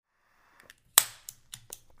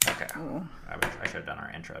Okay. I should have done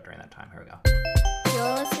our intro during that time. Here we go.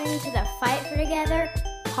 You're listening to the Fight for Together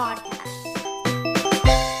podcast.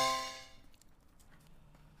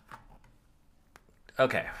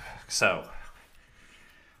 Okay, so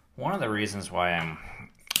one of the reasons why I'm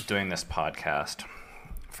doing this podcast,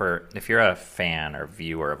 if you're a fan or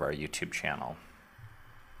viewer of our YouTube channel,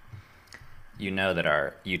 you know that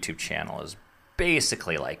our YouTube channel is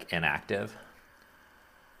basically like inactive.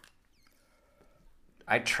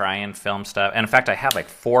 I try and film stuff, and in fact I have like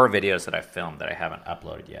 4 videos that I filmed that I haven't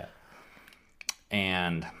uploaded yet.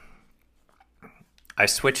 And I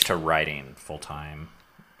switched to writing full-time,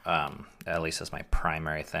 at least as my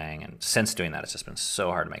primary thing, and since doing that it's just been so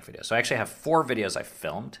hard to make videos. So I actually have 4 videos I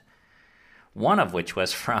filmed, one of which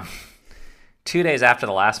was from 2 days after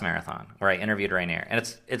the last marathon where I interviewed Rainier, and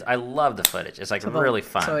it's I love the footage. It's like really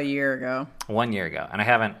fun. So a year ago. 1 year ago, and I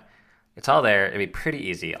haven't. It's all there. It'd be pretty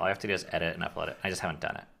easy. All I have to do is edit and upload it. I just haven't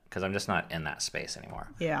done it because I'm just not in that space anymore.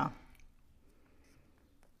 Yeah.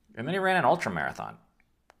 And then he ran an ultra marathon,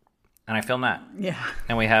 and I filmed that. Yeah.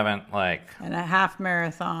 And we haven't And a half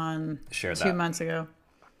marathon shared 2 months ago.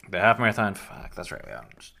 The half marathon. Fuck, that's right.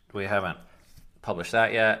 We haven't published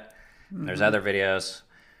that yet. Mm-hmm. There's other videos,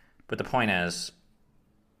 but the point is,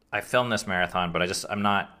 I filmed this marathon, but I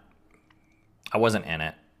wasn't in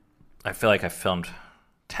it. I feel like I filmed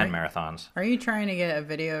 10 marathons. Are you trying to get a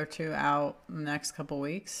video or 2 out in the next couple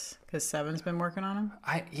weeks? Because Seven's been working on them?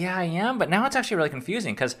 I am, but now it's actually really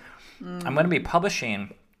confusing because I'm going to be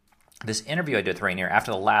publishing this interview I did with Rainier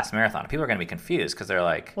after the last marathon. People are going to be confused because they're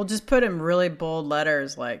like... Well, just put in really bold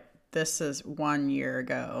letters like, this is 1 year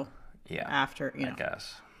ago. Yeah. After, I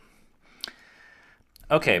guess.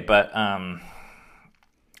 Okay, but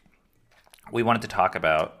we wanted to talk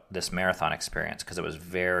about this marathon experience because it was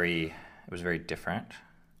very different.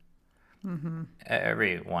 Mm-hmm.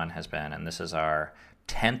 Everyone has been, and this is our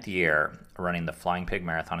 10th year running the Flying Pig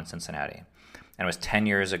Marathon in Cincinnati. And it was 10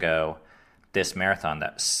 years ago, this marathon,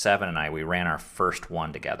 that Seven and I, we ran our first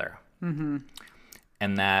one together. Mm-hmm.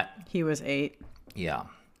 And that... He was 8. Yeah.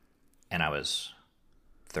 And I was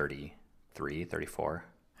 33, 34.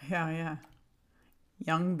 Yeah.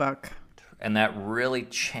 Young buck. And that really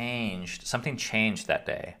changed. Something changed that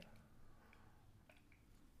day.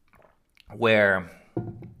 Where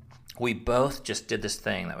we both just did this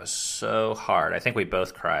thing that was so hard. I think we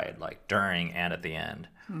both cried, like during and at the end.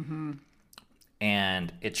 Mm-hmm.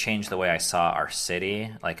 And it changed the way I saw our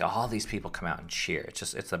city. Like all these people come out and cheer.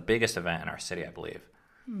 It's the biggest event in our city, I believe.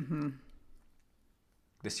 Mm-hmm.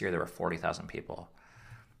 This year there were 40,000 people.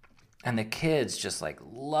 And the kids just like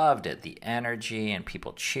loved it. The energy and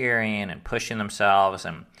people cheering and pushing themselves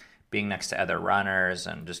and being next to other runners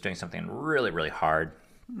and just doing something really, really hard.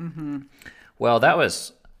 Mm-hmm. Well, that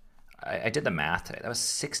was, I did the math today. That was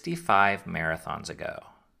 65 marathons ago.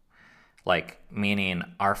 Like, meaning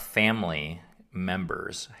our family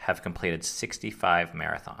members have completed 65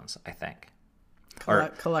 marathons, I think.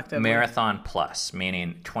 Collectively. Marathon plus,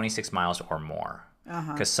 meaning 26 miles or more.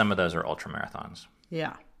 Because some of those are ultra marathons.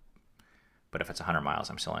 Yeah. But if it's 100 miles,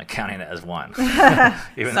 I'm still only counting it as one.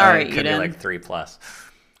 Even Sorry, though it could Eden. be like 3 plus.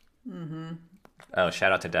 Mm-hmm. Oh,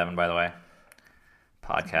 shout out to Devin, by the way.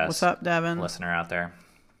 Podcast. What's up, Devin? Listener out there.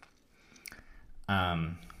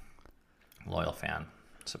 Loyal fan,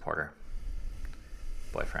 supporter,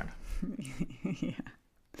 boyfriend. Yeah.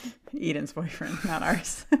 Eden's boyfriend, not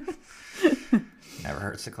ours. Never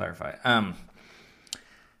hurts to clarify.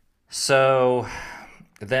 So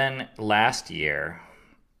then last year,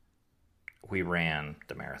 we ran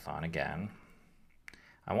the marathon again.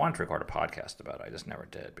 I wanted to record a podcast about it. I just never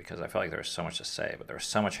did because I felt like there was so much to say, but there was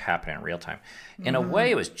so much happening in real time. In a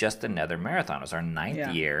way, it was just another marathon. It was our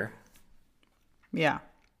 9th year. Yeah.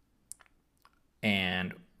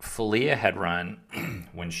 And Falia had run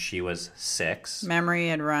when she was 6. Memory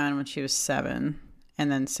had run when she was 7.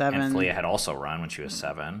 And then 7. And Falia had also run when she was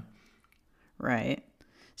 7. Right.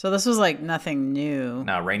 So this was like nothing new.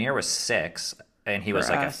 No, Rainier was 6, and he was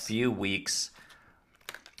like a few weeks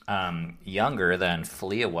younger than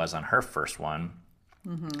Falia was on her first one.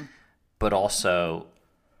 Mm-hmm. But also,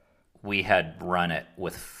 we had run it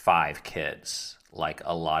with 5 kids, like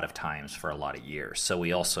a lot of times for a lot of years. So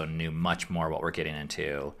we also knew much more what we're getting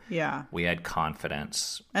into. Yeah. We had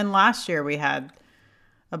confidence. And last year we had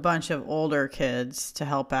a bunch of older kids to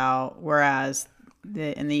help out, whereas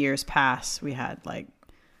in the years past we had like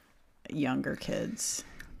younger kids.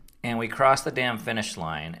 And we crossed the damn finish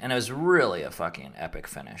line, and it was really a fucking epic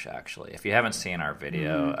finish, actually. If you haven't seen our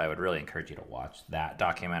video, I would really encourage you to watch that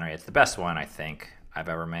documentary. It's the best one, I think, I've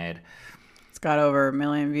ever made. It's got over 1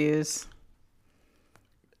 million views.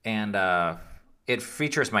 And it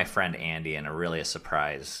features my friend Andy in a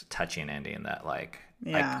surprise, touching ending that like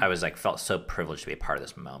I was like felt so privileged to be a part of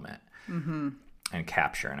this moment and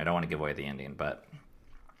capture. And I don't want to give away the ending, but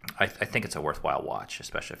I think it's a worthwhile watch,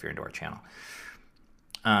 especially if you're into our channel.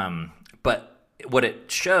 But what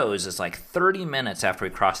it shows is like 30 minutes after we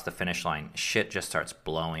cross the finish line, shit just starts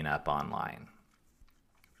blowing up online.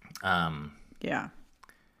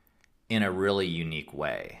 In a really unique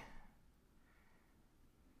way.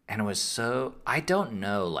 And it was so, I don't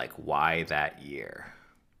know like why that year.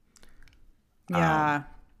 Yeah.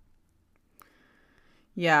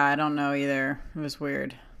 I don't know either. It was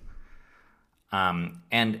weird.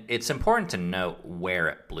 And it's important to note where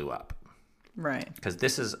it blew up. Right. Because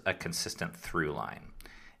this is a consistent through line.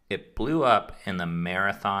 It blew up in the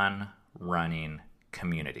marathon running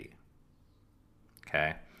community.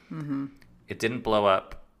 Okay? Mm-hmm. It didn't blow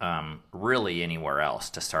up really anywhere else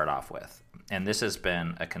to start off with. And this has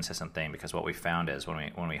been a consistent thing because what we found is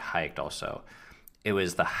when we hiked also, it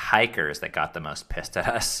was the hikers that got the most pissed at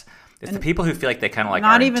us. It's the people who feel like they kind of like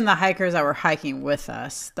not even the hikers that were hiking with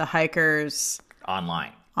us. The hikers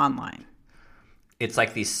online. It's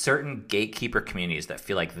like these certain gatekeeper communities that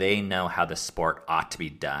feel like they know how the sport ought to be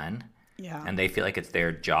done. Yeah. And they feel like it's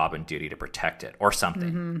their job and duty to protect it or something.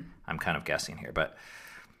 Mm-hmm. I'm kind of guessing here, but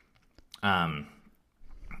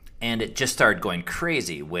and it just started going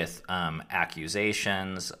crazy with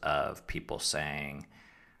accusations of people saying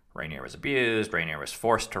Rainier was abused, Rainier was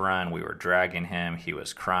forced to run, we were dragging him, he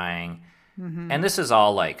was crying. Mm-hmm. And this is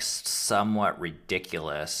all like somewhat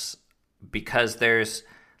ridiculous because there's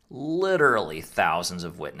literally thousands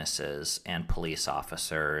of witnesses and police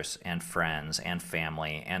officers and friends and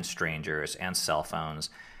family and strangers and cell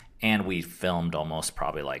phones. And we filmed almost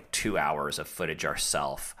probably like 2 hours of footage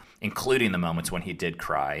ourselves, including the moments when he did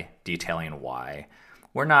cry, detailing why.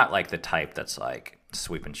 We're not like the type that's like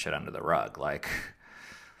sweeping shit under the rug. Like,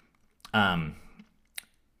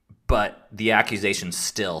 but the accusations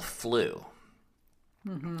still flew.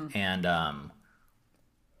 Mm-hmm.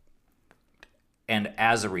 And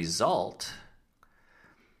as a result,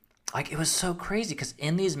 like it was so crazy because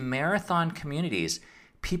in these marathon communities,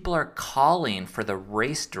 people are calling for the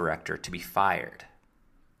race director to be fired.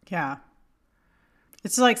 Yeah.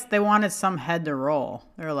 It's like they wanted some head to roll.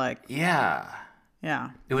 They're like... Yeah.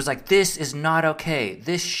 It was like, this is not okay.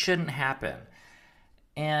 This shouldn't happen.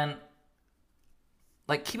 And,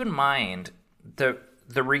 like, keep in mind, the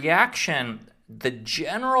reaction, the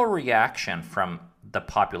general reaction from the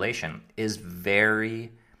population is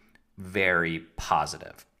very, very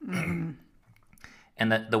positive. Mm-hmm.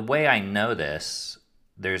 And the way I know this...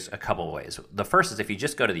 There's a couple of ways. The first is if you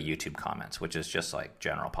just go to the YouTube comments, which is just like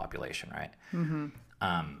general population, right? Mm-hmm.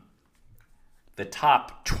 The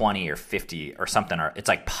top 20 or 50 or something it's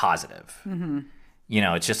like positive. Mm-hmm. You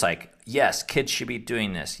know, it's just like, yes, kids should be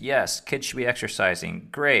doing this. Yes, kids should be exercising.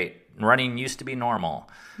 Great. Running used to be normal.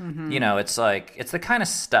 Mm-hmm. You know, it's like, it's the kind of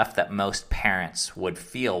stuff that most parents would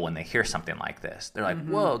feel when they hear something like this. They're like,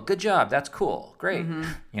 mm-hmm. Whoa, good job. That's cool. Great.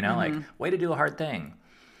 Mm-hmm. You know, like, way to do a hard thing.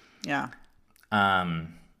 Yeah.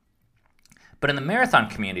 But in the marathon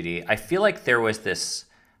community, I feel like there was this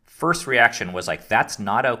first reaction was like, that's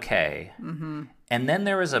not okay. Mm-hmm. And then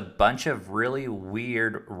there was a bunch of really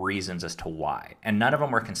weird reasons as to why. And none of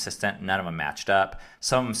them were consistent. None of them matched up.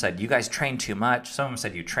 Some of them said, you guys train too much. Some of them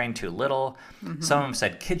said, you train too little. Mm-hmm. Some of them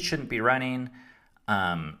said, kids shouldn't be running.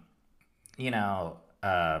 You know,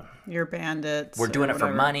 you're bandits. We're doing it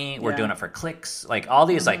for money. We're doing it for clicks. Like all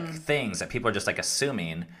these like things that people are just like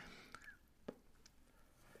assuming.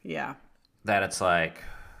 Yeah. That it's like,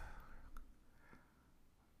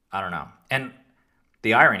 I don't know. And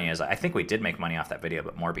the irony is, I think we did make money off that video,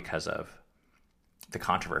 but more because of the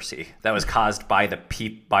controversy that was caused by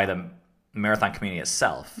the marathon community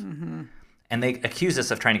itself. Mm-hmm. And they accused us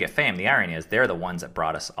of trying to get fame. The irony is they're the ones that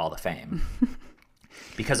brought us all the fame.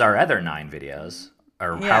 Because our other 9 videos,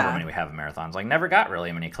 or however many we have of marathons, like never got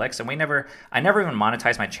really many clicks. And I never even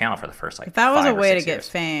monetized my channel for the first like 5 or 6 years. If that was a way to get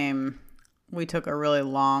fame, we took a really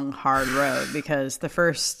long, hard road because the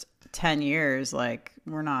first 10 years, like,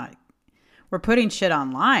 we're putting shit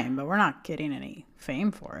online, but we're not getting any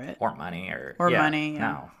fame for it. Or money. Money. Yeah.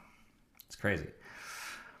 No. It's crazy.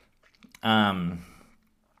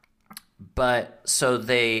 But so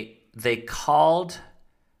they called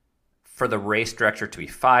for the race director to be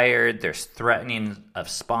fired. There's threatening of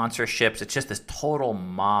sponsorships. It's just this total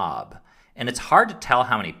mob. And it's hard to tell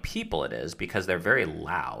how many people it is because they're very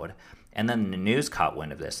loud. And then the news caught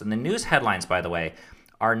wind of this. And the news headlines, by the way,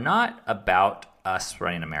 are not about us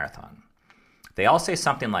running a marathon. They all say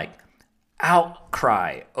something like,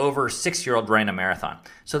 outcry over 6-year-old running a marathon.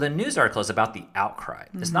 So the news article is about the outcry.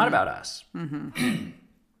 It's not about us.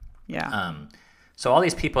 Yeah. So all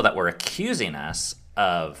these people that were accusing us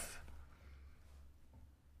of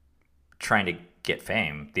trying to get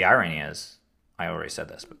fame, the irony is, I already said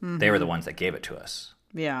this, but they were the ones that gave it to us.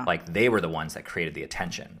 Yeah. Like, they were the ones that created the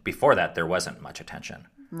attention. Before that, there wasn't much attention.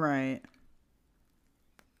 Right.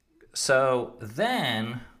 So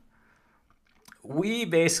then we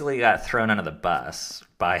basically got thrown under the bus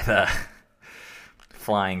by the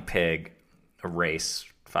Flying Pig race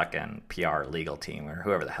fucking PR legal team or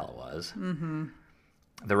whoever the hell it was. Mm-hmm.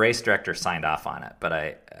 The race director signed off on it, but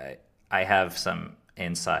I have some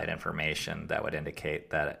inside information that would indicate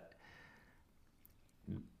that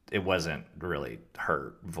it wasn't really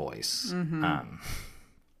her voice,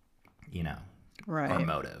 Right. or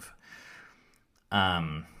motive.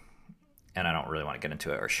 And I don't really want to get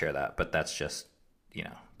into it or share that, but that's just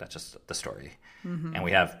the story. And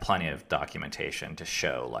we have plenty of documentation to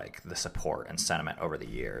show like the support and sentiment over the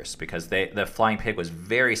years, because the Flying Pig was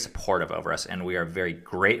very supportive over us, and we are very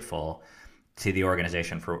grateful to the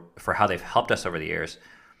organization for how they've helped us over the years.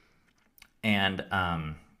 And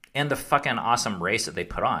the fucking awesome race that they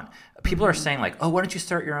put on. People are saying like, oh, why don't you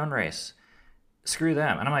start your own race? Screw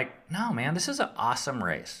them. And I'm like, no, man, this is an awesome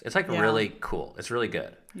race. It's like really cool. It's really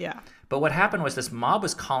good. Yeah. But what happened was this mob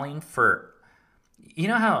was calling for, you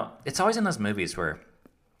know how it's always in those movies where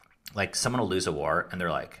like someone will lose a war and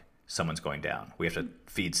they're like, someone's going down. We have to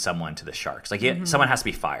feed someone to the sharks. Like someone has to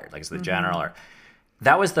be fired. Like it's the general or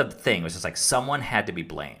that was the thing. It was just like someone had to be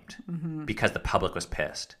blamed because the public was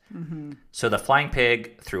pissed. So the Flying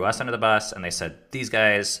Pig threw us under the bus and they said, these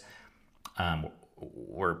guys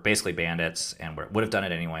were basically bandits and would have done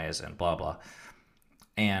it anyways and blah, blah.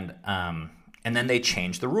 And then they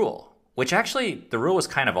changed the rule, which actually the rule was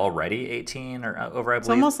kind of already 18 or over, I believe. It's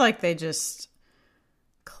almost like they just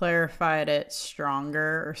clarified it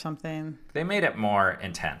stronger or something. They made it more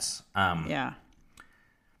intense. Yeah.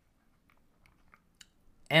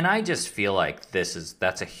 And I just feel like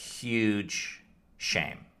that's a huge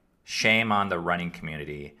shame. Shame on the running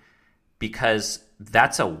community, because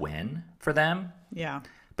that's a win for them. Yeah.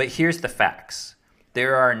 But here's the facts.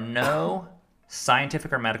 There are no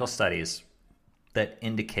scientific or medical studies that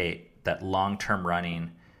indicate that long-term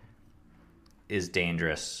running is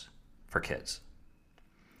dangerous for kids.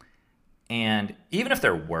 And even if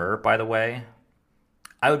there were, by the way,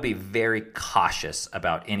 I would be very cautious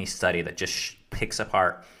about any study that just picks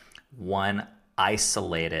apart one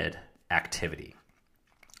isolated activity.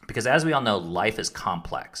 Because as we all know, life is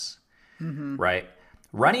complex, right?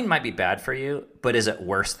 Running might be bad for you, but is it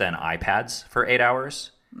worse than iPads for 8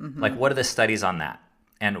 hours? Like, what are the studies on that?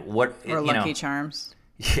 And what, Or Lucky Charms.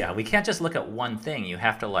 Yeah, we can't just look at one thing. You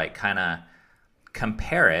have to like kind of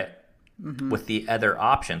compare it with the other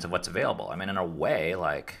options of what's available. I mean, in a way,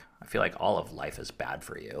 like I feel like all of life is bad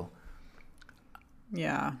for you.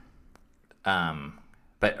 Yeah.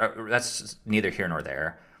 But that's just neither here nor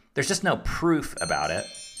there. There's just no proof about it.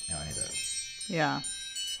 I need to... Yeah.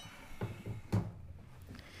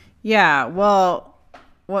 Yeah. Well,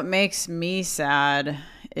 what makes me sad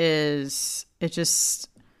is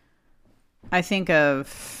I think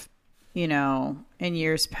of, in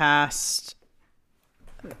years past,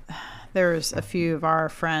 there was a few of our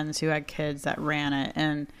friends who had kids that ran it,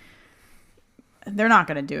 and they're not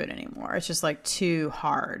going to do it anymore. It's just like too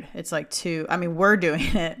hard. It's like we're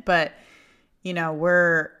doing it, but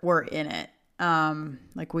we're in it.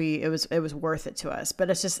 It was worth it to us, but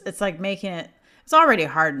it's like making it, it's already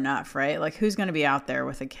hard enough, right? Like, who's going to be out there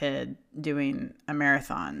with a kid doing a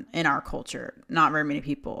marathon in our culture? Not very many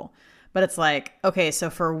people. But it's like, okay, so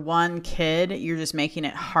for one kid, you're just making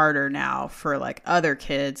it harder now for like other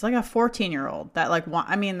kids, like a 14-year-old that like,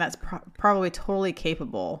 that's probably totally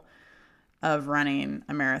capable of running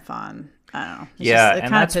a marathon. I don't know.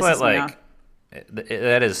 And that's what like,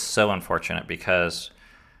 that is so unfortunate, because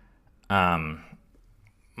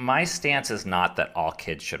my stance is not that all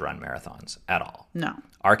kids should run marathons at all. No.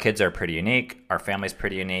 Our kids are pretty unique. Our family's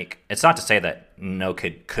pretty unique. It's not to say that no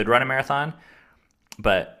kid could run a marathon,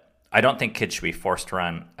 but I don't think kids should be forced to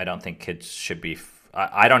run. I don't think kids should be...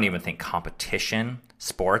 I don't even think competition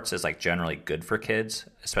sports is like generally good for kids,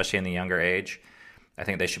 especially in the younger age. I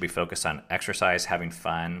think they should be focused on exercise, having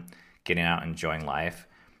fun, getting out, enjoying life.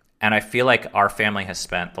 And I feel like our family has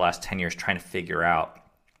spent the last 10 years trying to figure out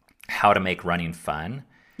how to make running fun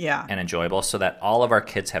and enjoyable, so that all of our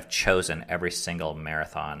kids have chosen every single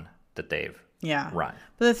marathon that they've run.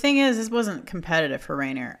 But the thing is, this wasn't competitive for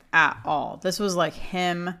Rainier at all. This was like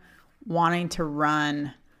him wanting to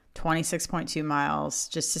run 26.2 miles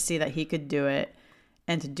just to see that he could do it.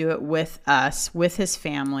 and to do it with us, with his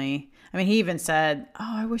family. I mean, he even said,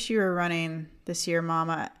 "Oh, I wish you were running this year,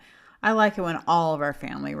 Mama. I like it when all of our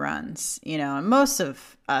family runs, you know." And most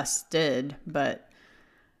of us did, but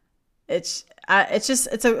it's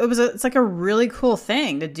like a really cool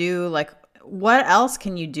thing to do. Like, what else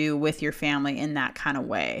can you do with your family in that kind of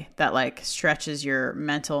way that like stretches your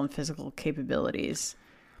mental and physical capabilities?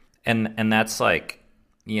 And that's like,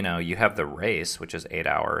 you know, you have the race, which is 8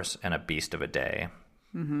 hours and a beast of a day.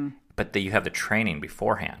 Mm-hmm. But you have the training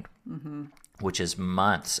beforehand, mm-hmm. which is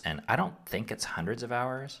months. And I don't think it's hundreds of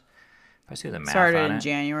hours. If I see the math Started on in it.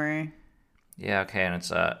 January. Yeah, okay. And it's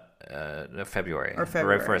February. Or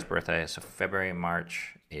February. Right for his birthday. So February,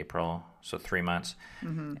 March, April. So 3 months.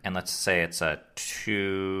 Mm-hmm. And let's say it's let's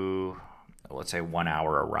say 1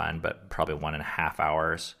 hour a run, but probably 1.5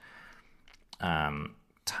 hours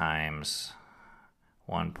times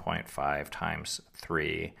 1.5 times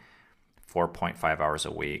 3, 4.5 hours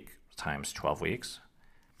a week times 12 weeks.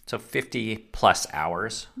 So 50 plus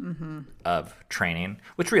hours mm-hmm. of training,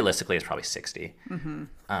 which realistically is probably 60.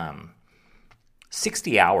 Mm-hmm.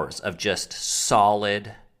 60 hours of just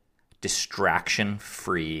solid,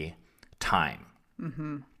 distraction-free time.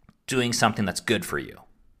 Mm-hmm. Doing something that's good for you.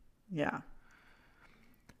 Yeah.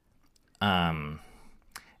 And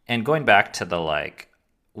going back to the like,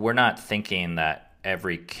 we're not thinking that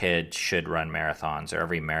every kid should run marathons or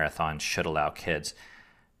every marathon should allow kids.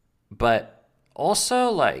 But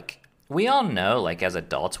also, like, we all know, like, as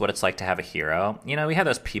adults, what it's like to have a hero. You know, we have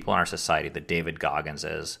those people in our society, the David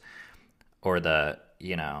Gogginses, or the,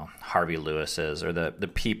 you know, Harvey Lewises, or the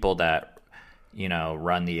people that, you know,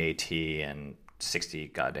 run the AT in 60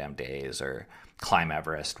 goddamn days, or climb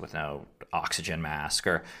Everest with no oxygen mask,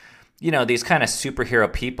 or, you know, these kind of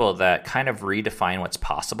superhero people that kind of redefine what's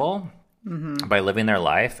possible mm-hmm. by living their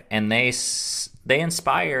life. And they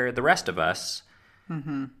inspire the rest of us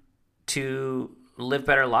mm-hmm. to live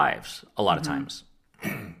better lives a lot mm-hmm. of times.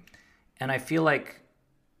 And I feel like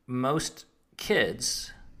most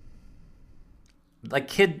kids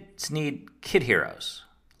need kid heroes.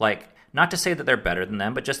 Like, not to say that they're better than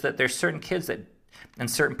them, but just that there's certain kids that, and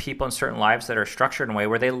certain people in certain lives that are structured in a way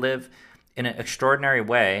where they live in an extraordinary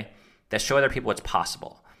way that show other people what's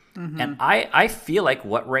possible. Mm-hmm. And I feel like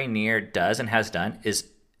what Rainier does and has done is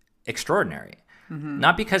extraordinary. Mm-hmm.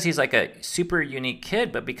 Not because he's like a super unique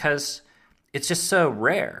kid, but because it's just so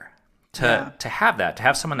rare to have that, to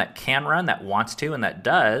have someone that can run, that wants to, and that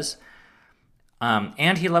does.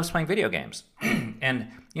 And he loves playing video games. And,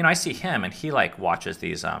 you know, I see him and he like watches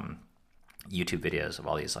these YouTube videos of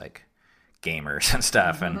all these like gamers and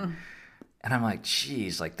stuff. Mm-hmm. And I'm like,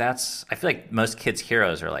 geez, like I feel like most kids'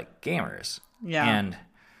 heroes are like gamers. Yeah.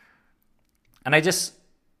 And I just,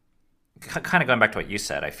 kind of going back to what you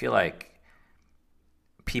said, I feel like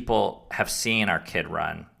people have seen our kid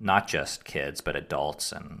run, not just kids, but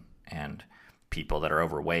adults and people that are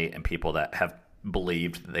overweight and people that have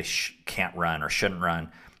believed that they can't run or shouldn't run.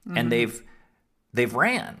 Mm-hmm. And they've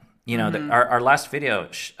ran. You know, mm-hmm. our last video,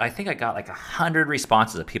 I think I got like 100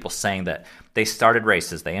 responses of people saying that they started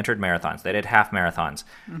races, they entered marathons, they did half marathons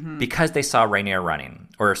mm-hmm. because they saw Rainier running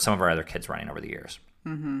or some of our other kids running over the years.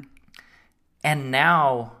 Mm-hmm. And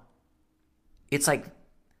now it's like,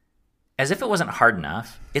 as if it wasn't hard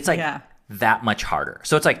enough, it's like that much harder.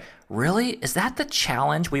 So it's like, really? Is that the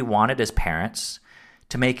challenge we wanted as parents,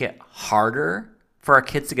 to make it harder for our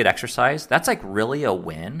kids to get exercise? That's like really a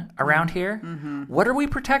win around mm-hmm. here. Mm-hmm. What are we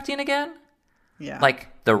protecting again? Yeah. Like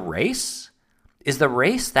the race? Is the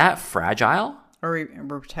race that fragile? Or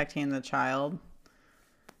we're protecting the child?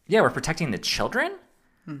 Yeah, we're protecting the children?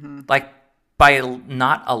 Mm-hmm. Like by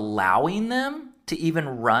not allowing them to even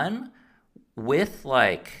run with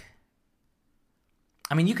like...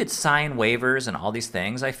 I mean, you could sign waivers and all these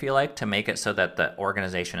things, I feel like, to make it so that the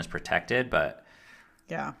organization is protected, but...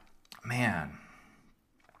 Yeah. Man...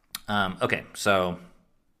 okay, so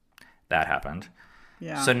that happened.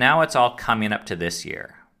 Yeah. So now it's all coming up to this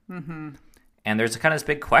year. Mm-hmm. And there's kind of this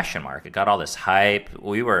big question mark. It got all this hype.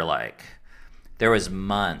 We were like, there was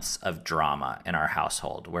months of drama in our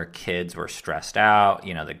household where kids were stressed out.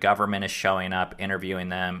 You know, the government is showing up, interviewing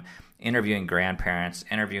them, interviewing grandparents,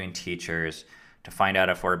 interviewing teachers to find out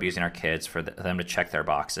if we're abusing our kids, for them to check their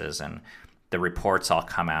boxes. And the reports all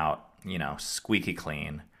come out, you know, squeaky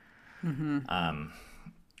clean. Mm-hmm.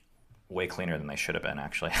 Way cleaner than they should have been,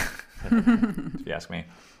 actually, if you ask me.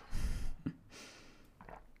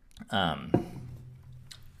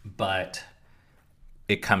 But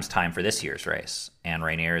it comes time for this year's race, and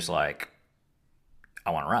Rainier's like, I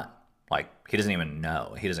want to run. Like, he doesn't even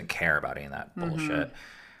know. He doesn't care about any of that bullshit. Mm-hmm.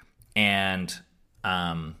 And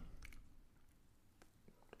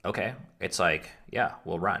okay. It's like, yeah,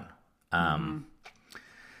 we'll run.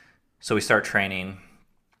 So we start training,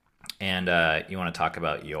 and you want to talk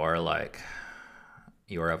about your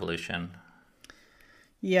evolution?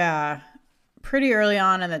 Yeah. Pretty early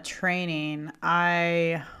on in the training,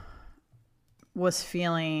 I was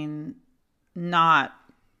feeling not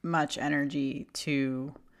much energy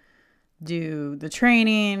to do the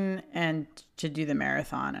training and to do the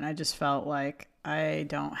marathon. And I just felt like I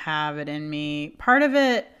don't have it in me. Part of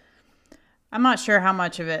it, I'm not sure how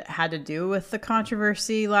much of it had to do with the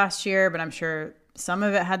controversy last year, but I'm sure some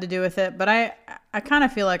of it had to do with it. But I kind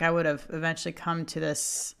of feel like I would have eventually come to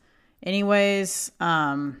this anyways.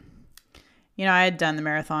 I had done the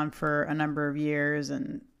marathon for a number of years,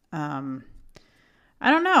 and I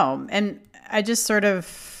don't know. And I just sort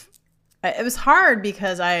of, it was hard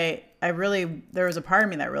because I really, there was a part of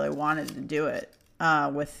me that really wanted to do it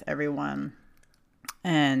with everyone.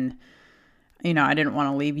 And, I didn't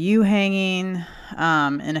want to leave you hanging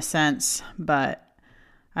in a sense, but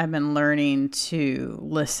I've been learning to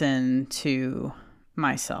listen to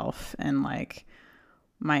myself and like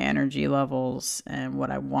my energy levels and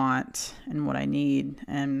what I want and what I need.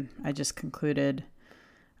 And I just concluded,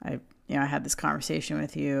 I had this conversation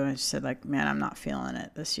with you, and I just said like, man, I'm not feeling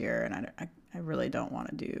it this year. And I really don't want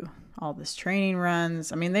to do all this training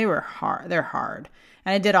runs. I mean, they're hard.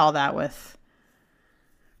 And I did all that with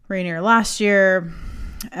Rainier last year.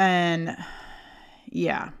 And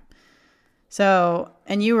yeah. So,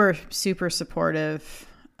 and you were super supportive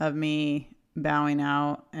of me bowing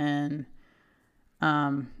out, and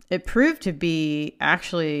it proved to be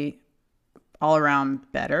actually all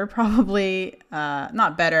around better, probably.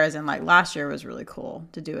 Not better as in like last year was really cool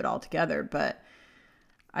to do it all together, but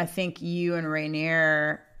I think you and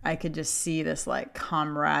Rainier, I could just see this like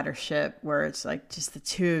camaraderie where it's like just the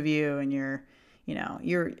two of you, and you're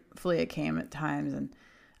Falia came at times and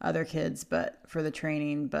other kids, but for the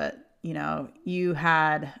training, but you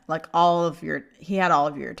had like he had all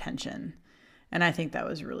of your attention. And I think that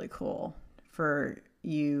was really cool for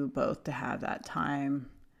you both to have that time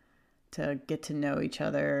to get to know each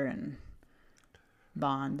other and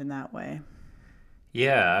bond in that way.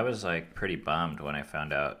 Yeah, I was like pretty bummed when I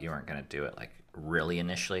found out you weren't going to do it like really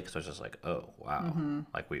initially, because I was just like, oh, wow.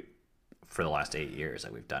 Like for the last 8 years,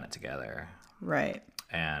 like we've done it together. Right.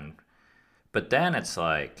 But then it's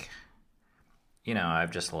like,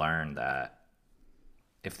 I've just learned that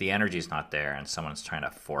if the energy's not there and someone's trying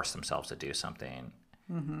to force themselves to do something,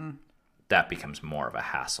 that becomes more of a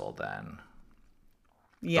hassle than,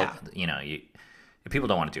 yeah. If people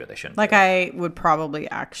don't want to do it, they shouldn't. Like I would probably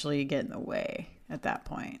actually get in the way at that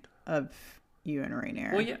point of you and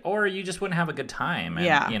Rainier. Well, yeah, or you just wouldn't have a good time. And,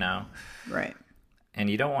 yeah. Right. And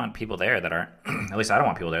you don't want people there that aren't, at least I don't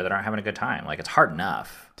want people there that aren't having a good time. Like, it's hard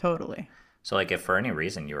enough. Totally. So, like, if for any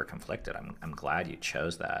reason you were conflicted, I'm glad you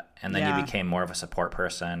chose that. And then you became more of a support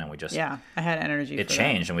person, and we just... Yeah, I had energy It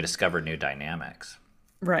changed, and we discovered new dynamics.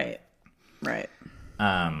 Right.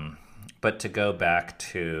 But to go back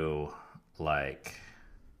to, like,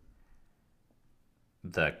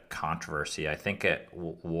 the controversy, I think it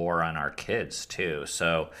wore on our kids, too.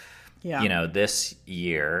 So, this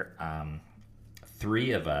year...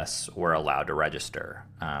 3 of us were allowed to register.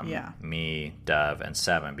 Me, Dove, and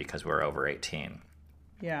 7, because we're over 18.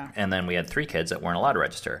 Yeah. And then we had 3 kids that weren't allowed to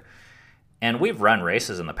register. And we've run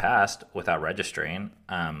races in the past without registering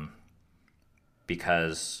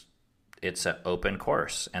because it's an open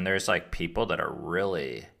course. And there's like people that are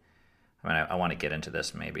really, I want to get into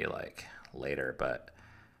this maybe like later, but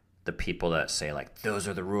the people that say like, those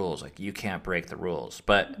are the rules, like you can't break the rules.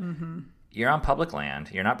 But you're on public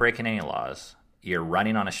land. You're not breaking any laws. You're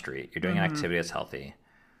running on a street. You're doing an activity that's healthy.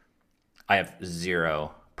 I have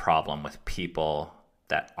zero problem with people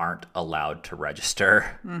that aren't allowed to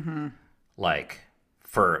register, like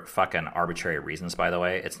for fucking arbitrary reasons, by the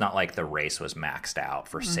way. It's not like the race was maxed out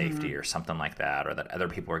for safety or something like that, or that other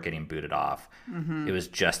people were getting booted off. It was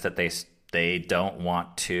just that they don't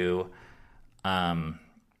want to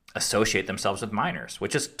associate themselves with minors,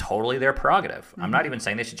 which is totally their prerogative. I'm not even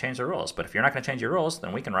saying they should change the rules, but if you're not going to change your rules,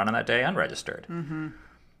 then we can run on that day unregistered.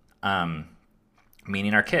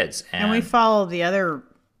 Meaning our kids. And we follow the other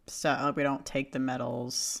stuff. Like we don't take the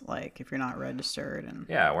medals, like if you're not registered. And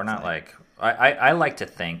yeah, we're not like I like to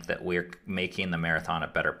think that we're making the marathon a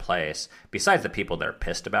better place, besides the people that are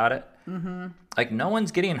pissed about it. Like no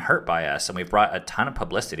one's getting hurt by us, and we've brought a ton of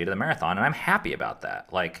publicity to the marathon, and I'm happy about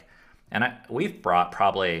that. Like, and we've brought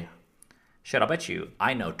probably, I'll bet you,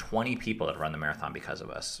 I know 20 people that run the marathon because of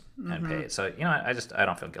us and paid. So, I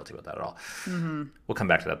don't feel guilty with that at all. We'll come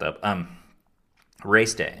back to that though.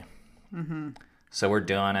 Race day. So we're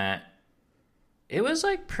doing it. It was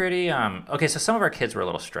like pretty okay, so some of our kids were a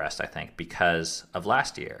little stressed, I think, because of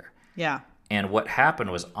last year. Yeah. And what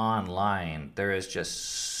happened was online, there is just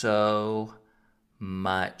so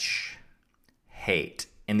much hate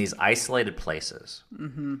in these isolated places.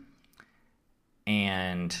 Mm-hmm.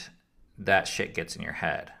 And that shit gets in your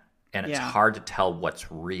head. And it's hard to tell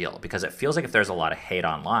what's real because it feels like if there's a lot of hate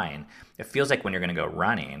online, it feels like when you're going to go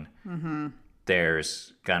running,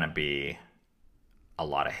 there's going to be a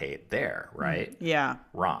lot of hate there, right? Yeah.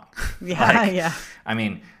 Wrong. Yeah, yeah. I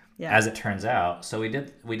mean, as it turns out, so we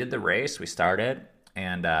did the race, we started,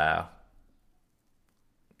 and I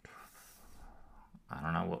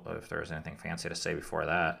don't know if there was anything fancy to say before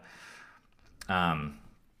that.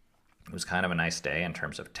 It was kind of a nice day in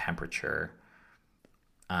terms of temperature.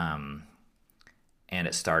 And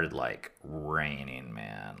it started like raining,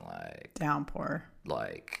 man, like downpour.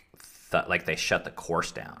 Like they shut the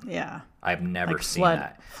course down. Yeah. I've never like seen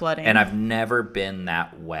that. Flooding. And I've never been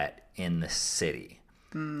that wet in the city.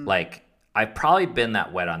 Like I've probably been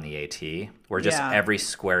that wet on the AT where just every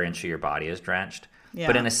square inch of your body is drenched. Yeah.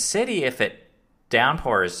 But in a city, if it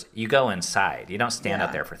downpours, you go inside. You don't stand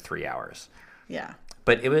out there for 3 hours. Yeah.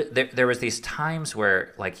 But it was there was these times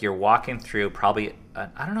where like you're walking through probably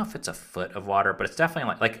I don't know if it's a foot of water, but it's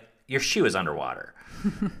definitely like your shoe is underwater,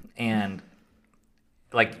 and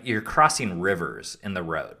like you're crossing rivers in the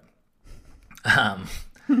road.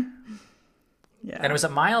 Yeah. And it was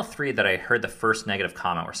at mile 3 that I heard the first negative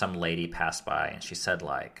comment where some lady passed by and she said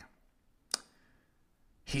like,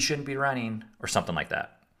 "He shouldn't be running," or something like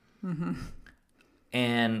that. Mm-hmm.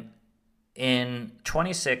 And in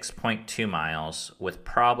 26.2 miles, with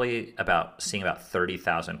probably seeing about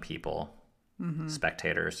 30,000 people,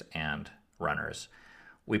 spectators and runners,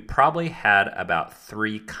 we probably had about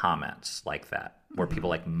 3 comments like that where people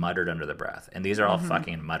like muttered under their breath. And these are all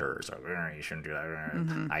fucking mutterers. Like, you shouldn't do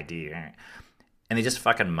that. ID. And they just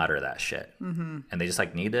fucking mutter that shit. And they just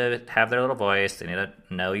like need to have their little voice. They need to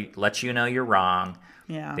let you know you're wrong.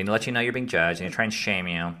 Yeah. They need to let you know you're being judged. They need to try and shame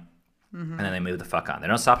you. And then they move the fuck on. They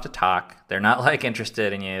don't stop to talk. They're not like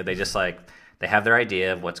interested in you. They just like, they have their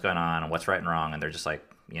idea of what's going on and what's right and wrong. And they're just like,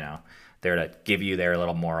 you know, there to give you their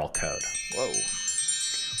little moral code. Whoa.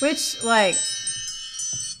 Which, like,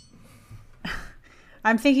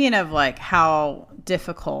 I'm thinking of like how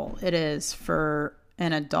difficult it is for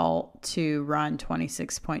an adult to run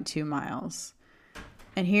 26.2 miles.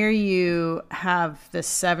 And here you have this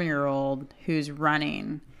 7-year-old who's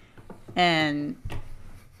running, and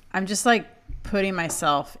I'm just like putting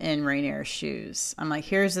myself in Rainier's shoes. I'm like,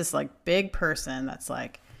 here's this like big person that's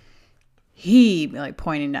like, he like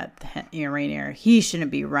pointing at Rainier, he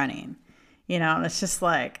shouldn't be running, you know. And it's just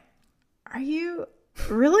like, are you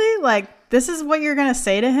really like, this is what you're gonna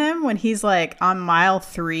say to him when he's like on mile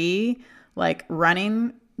 3, like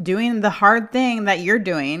running, doing the hard thing that you're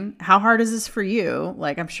doing? How hard is this for you?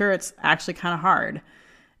 Like, I'm sure it's actually kind of hard.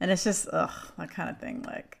 And it's just that kind of thing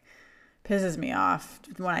like pisses me off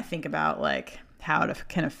when I think about like how it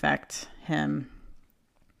can affect him.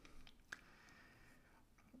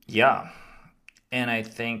 Yeah. And I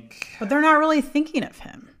think, but they're not really thinking of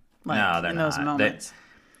him. Like, no, they're in not. Those moments.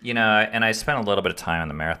 You know, and I spent a little bit of time on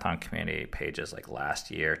the marathon community pages like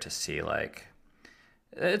last year to see like,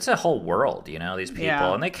 it's a whole world, you know, these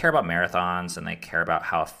people, and they care about marathons and they care about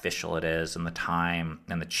how official it is and the time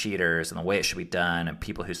and the cheaters and the way it should be done and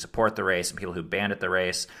people who support the race and people who banned at the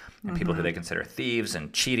race and people who they consider thieves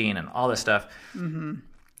and cheating and all this stuff. And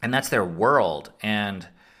that's their world. And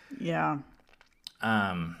I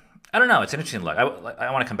don't know. It's an interesting look.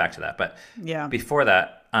 I want to come back to that. But before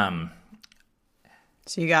that,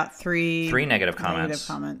 so you got three negative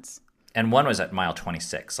comments. And one was at mile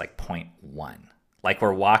 26, like 0.1. Like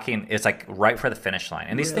we're walking, it's like right for the finish line.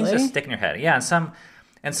 And these things just stick in your head. Yeah,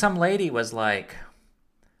 and some lady was like,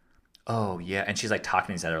 "Oh, yeah." And she's like talking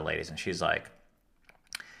to these other ladies and she's like,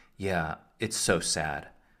 "Yeah, it's so sad.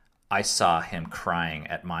 I saw him crying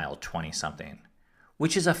at mile 20 something."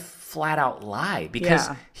 Which is a flat out lie because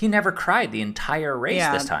he never cried the entire race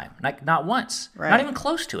this time. Like not once. Not even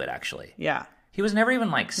close to it actually. Yeah. He was never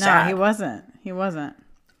even like sad. No, he wasn't.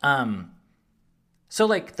 So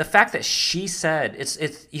like the fact that she said it's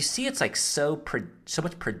you see it's like so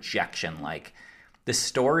much projection, like the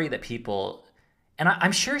story that people, and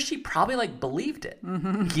I'm sure she probably like believed it,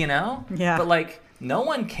 you know? Yeah. But like no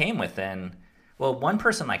one came within. Well, one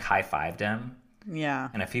person like high-fived him. Yeah.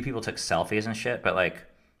 And a few people took selfies and shit, but like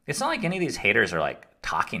it's not like any of these haters are like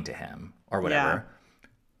talking to him or whatever.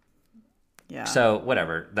 Yeah. So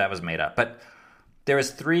whatever, that was made up. But there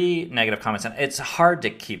was 3 negative comments, and it's hard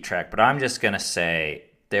to keep track, but I'm just going to say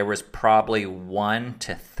there was probably 100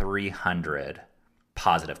 to 300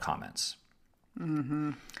 positive comments.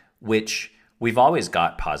 which we've always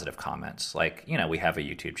got positive comments. Like, you know, we have a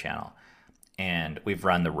YouTube channel and we've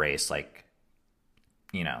run the race like,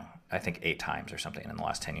 you know, I think 8 times or something in the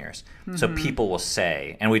last 10 years. So people will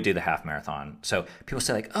say, and we do the half marathon. So people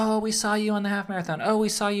say like, oh, we saw you on the half marathon. Oh, we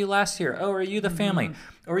saw you last year. Oh, are you the family?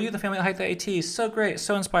 Or are you the family that hiked the ATs? So great.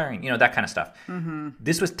 So inspiring. You know, that kind of stuff.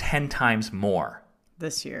 This was 10 times more.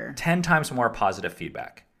 This year. 10 times more positive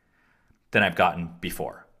feedback than I've gotten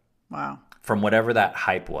before. Wow. From whatever that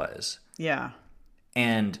hype was. Yeah.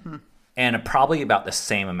 And probably about the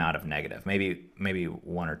same amount of negative. Maybe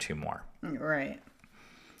 1 or 2 more. Right.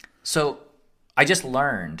 So I just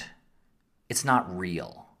learned it's not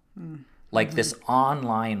real. Like this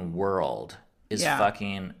online world is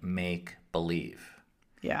fucking make believe.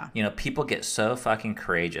 Yeah. You know, people get so fucking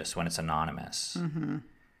courageous when it's anonymous.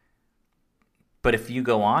 But if you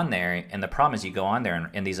go on there, and the problem is you go on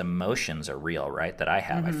there and these emotions are real, right? That I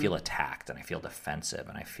have. I feel attacked and I feel defensive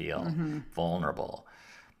and I feel vulnerable.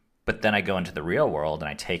 But then I go into the real world and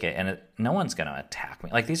I take it and no one's going to attack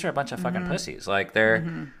me. Like these are a bunch of fucking pussies. Like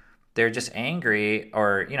they're just angry,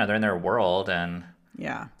 or, you know, they're in their world and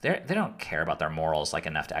they don't care about their morals like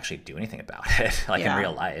enough to actually do anything about it, like in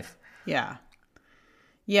real life. Yeah.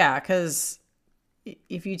 Yeah, because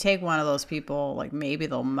if you take one of those people, like maybe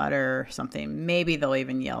they'll mutter something, maybe they'll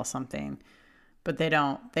even yell something, but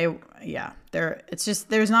it's just,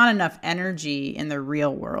 there's not enough energy in the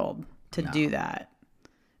real world to do that.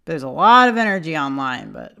 There's a lot of energy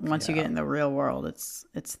online, but once you get in the real world,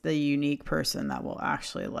 it's the unique person that will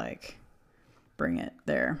actually like bring it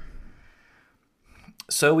there.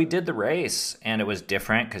 So we did the race and it was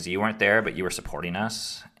different because you weren't there, but you were supporting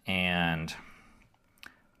us. And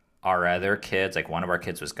our other kids, like one of our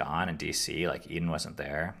kids was gone in DC, like Eden wasn't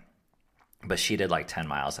there, but she did like 10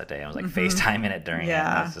 miles that day. I was like FaceTiming it during it.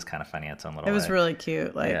 And it's just kind of funny in its own little way. It was really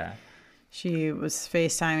cute. Like she was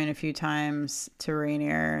FaceTiming a few times to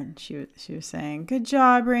Rainier, and she was saying, "Good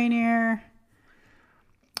job, Rainier."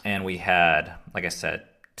 And we had, like I said,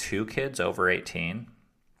 2 kids over 18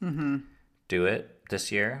 do it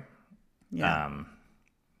this year. Yeah.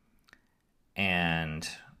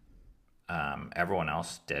 Everyone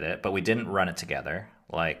else did it, but we didn't run it together.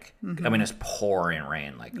 Like, I mean, it's pouring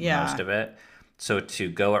rain, like most of it. So to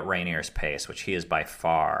go at Rainier's pace, which he is by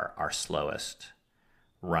far our slowest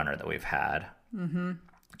runner that we've had,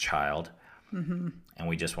 child, and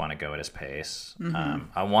we just want to go at his pace.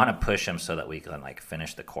 I want to push him so that we can like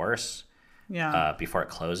finish the course before it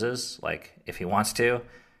closes, like if he wants to.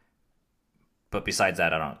 But besides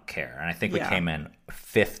that, I don't care. And I think we came in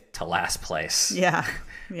 5th to last place. Yeah.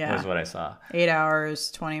 Was what I saw. 8 hours,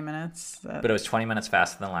 20 minutes. But it was 20 minutes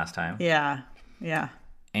faster than last time. Yeah.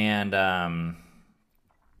 And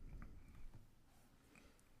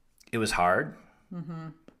it was hard.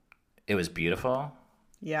 It was beautiful.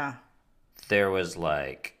 Yeah. There was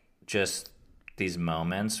like just these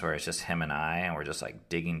moments where it's just him and I, and we're just like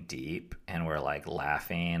digging deep and we're like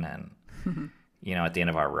laughing and you know, at the end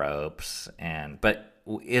of our ropes. But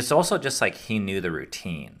it's also just like he knew the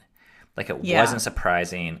routine. Like it wasn't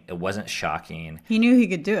surprising. It wasn't shocking. He knew he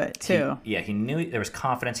could do it too. He knew there was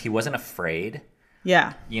confidence. He wasn't afraid.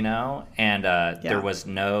 Yeah. You know, and there was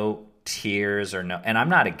no tears and I'm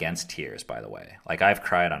not against tears, by the way. Like I've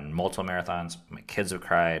cried on multiple marathons. My kids have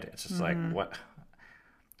cried. It's just like, what?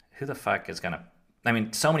 Who the fuck is going to? I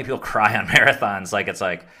mean, so many people cry on marathons. Like, it's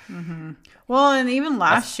like... Well, and even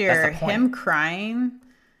last year, him crying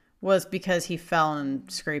was because he fell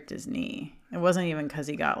and scraped his knee. It wasn't even because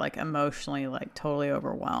he got, like, emotionally, like, totally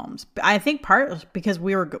overwhelmed. But I think part was because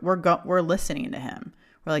we're listening to him.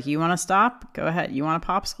 We're like, you want to stop? Go ahead. You want a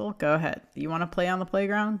popsicle? Go ahead. You want to play on the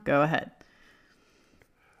playground? Go ahead.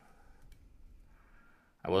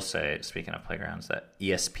 I will say, speaking of playgrounds, that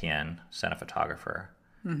ESPN sent a photographer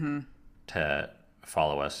to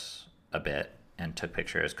follow us a bit and took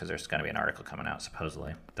pictures because there's going to be an article coming out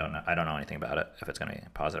supposedly. I don't know anything about it, if it's going to be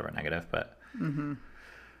positive or negative, but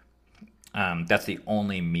that's the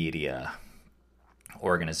only media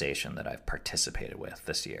organization that I've participated with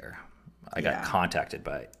this year. I got contacted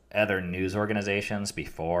by other news organizations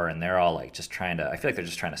before, and they're all like just I feel like they're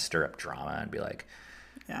just trying to stir up drama and be like,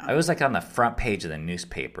 I was like on the front page of the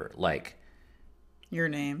newspaper, like your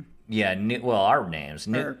name. Yeah, our names.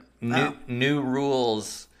 New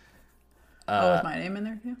rules. Was my name in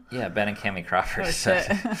there too? Yeah, Ben and Cammie Crawford.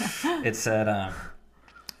 It said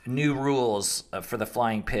new rules for the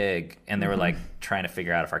Flying Pig, and they were like trying to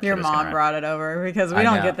figure out if our kid was mom brought it over because we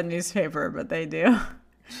don't get the newspaper, but they do.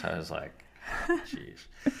 So I was like, jeez.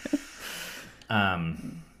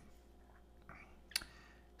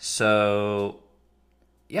 So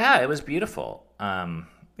yeah, it was beautiful.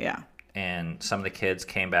 and some of the kids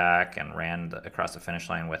came back and ran across the finish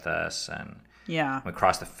line with us, and Yeah. we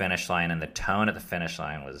crossed the finish line, and the tone at the finish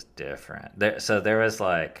line was different. So there was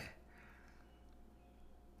like,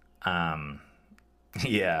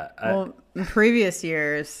 yeah. Well, in previous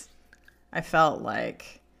years, I felt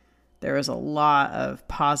like there was a lot of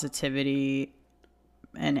positivity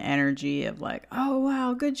and energy of like, oh,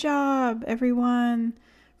 wow, good job, everyone,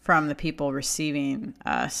 from the people receiving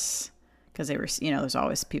us. Because they were, there's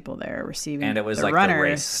always people there receiving and it was the like runners. the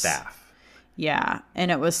race staff. Yeah. And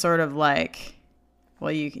it was sort of like,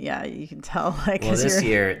 well, you can tell. Like, Well, this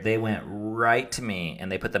year, they went right to me, and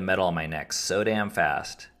they put the medal on my neck so damn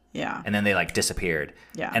fast. Yeah. And then they like disappeared.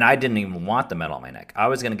 Yeah. And I didn't even want the medal on my neck. I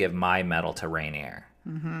was going to give my medal to Rainier.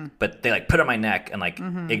 Mm-hmm. But they like put it on my neck and like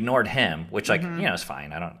ignored him, which like, is fine.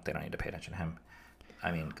 They don't need to pay attention to him.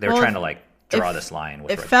 I mean, they were trying to like draw this line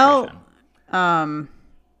with it registration. felt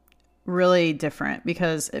really different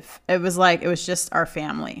because it was just our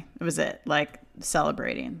family. It was like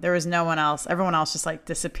celebrating. There was no one else. Everyone else just like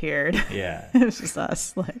disappeared. Yeah. It was just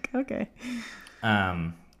us. Like, okay.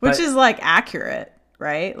 But Which is like accurate,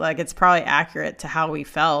 right? Like it's probably accurate to how we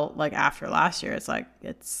felt like after last year. It's like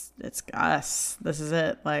it's us. This is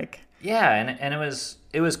it. Like yeah, and it was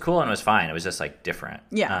cool and it was fine. It was just like different.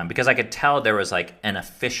 Yeah. Because I could tell there was like an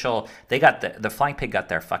official. They got the Flying Pig got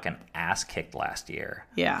their fucking ass kicked last year.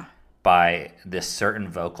 yeah. By this certain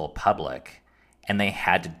vocal public, and they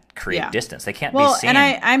had to create distance. They can't be seen.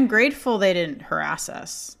 And I'm grateful they didn't harass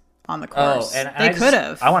us on the course. And they could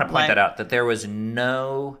have. I want to point that out, that there was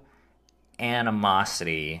no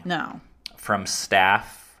animosity from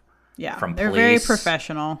staff, Yeah, from they're police, very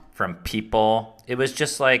professional. from people. It was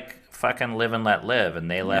just like fucking live and let live, and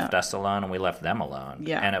they left us alone and we left them alone.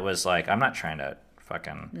 Yeah. And it was like, I'm not trying to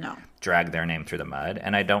fucking drag their name through the mud,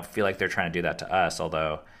 and I don't feel like they're trying to do that to us,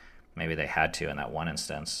 although maybe they had to in that one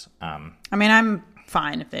instance. I mean, I'm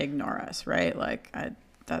fine if they ignore us, right? Like,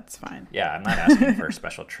 that's fine. Yeah, I'm not asking for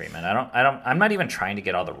special treatment. I'm not even trying to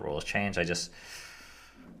get all the rules changed.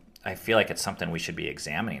 I feel like it's something we should be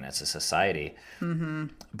examining as a society. Mm-hmm.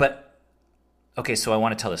 But okay, so I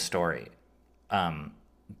want to tell this story.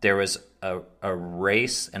 There was a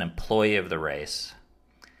race, an employee of the race,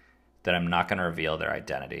 that I'm not going to reveal their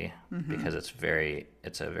identity because it's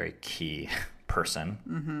a very key person.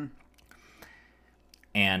 Mm-hmm.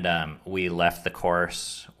 And we left the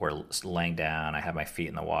course. We're laying down. I have my feet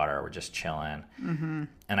in the water. We're just chilling. Mm-hmm.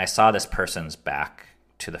 And I saw this person's back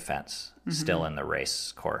to the fence, still in the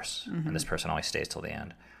race course. And this person always stays till the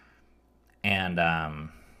end. And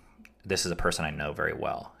this is a person I know very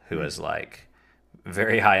well, who is like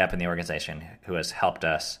very high up in the organization, who has helped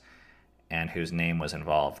us, and whose name was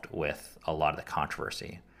involved with a lot of the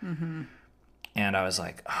controversy. Mm-hmm. And I was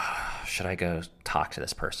like, should I go talk to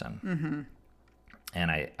this person? Mm-hmm. And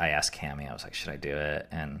I asked Cammie, I was like, should I do it?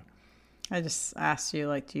 And I just asked you,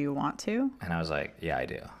 like, do you want to? And I was like, yeah, I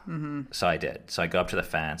do. Mm-hmm. So I did. So I go up to the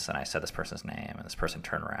fence and I said this person's name, and this person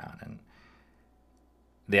turned around and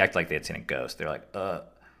they act like they had seen a ghost. They're like,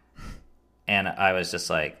 And I was just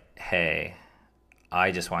like, hey,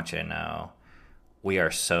 I just want you to know we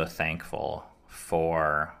are so thankful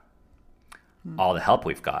for all the help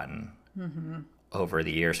we've gotten over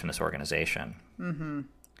the years from this organization. Mm-hmm.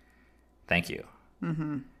 Thank you.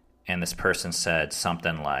 Mm-hmm. And this person said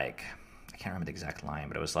something like, I can't remember the exact line,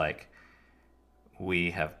 but it was like,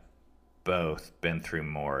 we have both been through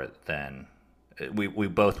more than, we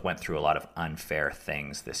both went through a lot of unfair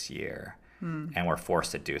things this year, and we're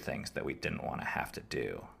forced to do things that we didn't want to have to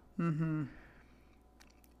do. Mm-hmm.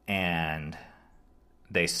 And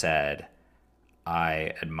they said,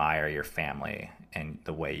 I admire your family and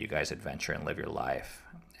the way you guys adventure and live your life.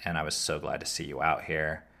 And I was so glad to see you out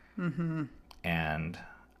here. Mm-hmm. And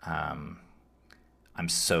I'm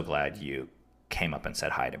so glad you came up and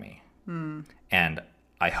said hi to me. Mm. And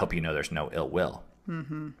I hope you know there's no ill will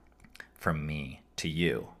from me to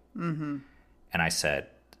you. Mm-hmm. And I said,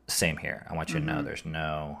 same here. I want you to know there's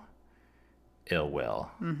no ill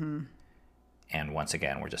will. Mm-hmm. And once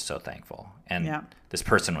again, we're just so thankful. And this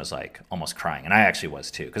person was like almost crying. And I actually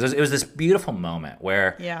was too. Because it was this beautiful moment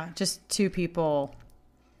where... Yeah, just two people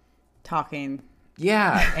talking.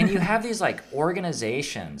 Yeah, and you have these like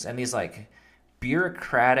organizations and these like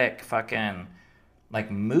bureaucratic fucking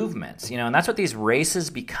like movements, and that's what these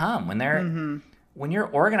races become when they're when you're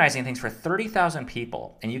organizing things for 30,000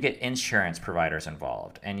 people and you get insurance providers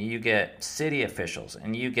involved and you get city officials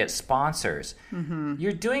and you get sponsors. Mm-hmm.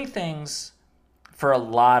 You're doing things for a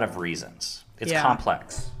lot of reasons. It's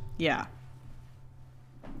complex. Yeah.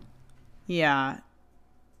 Yeah.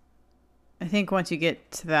 I think once you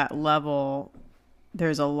get to that level,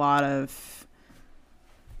 there's a lot of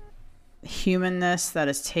humanness that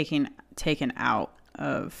is taken out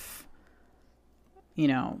of,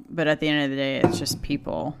 but at the end of the day, it's just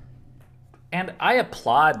people. And I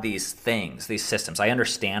applaud these things, these systems. I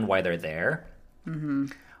understand why they're there. Mm-hmm.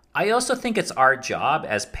 I also think it's our job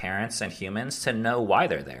as parents and humans to know why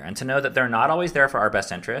they're there and to know that they're not always there for our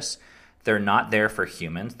best interests. They're not there for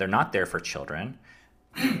humans. They're not there for children.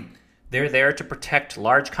 They're there to protect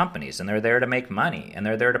large companies, and they're there to make money, and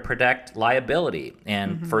they're there to protect liability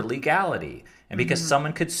and for legality, and because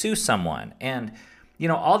someone could sue someone, and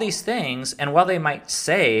all these things. And while they might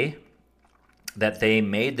say that they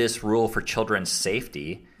made this rule for children's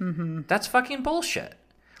safety, that's fucking bullshit.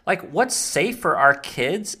 Like, what's safe for our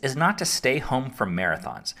kids is not to stay home from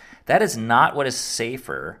marathons. That is not what is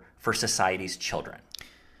safer for society's children.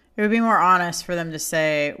 It would be more honest for them to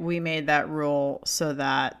say, we made that rule so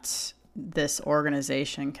that this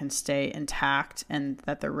organization can stay intact and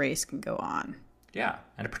that the race can go on. Yeah,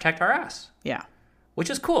 and to protect our ass. Yeah. Which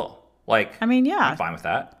is cool. Like, yeah. I'm fine with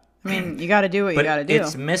that. You got to do what you got to do.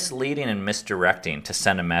 It's misleading and misdirecting to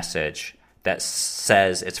send a message that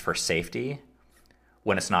says it's for safety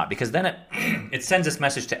when it's not. Because then it sends this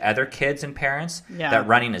message to other kids and parents that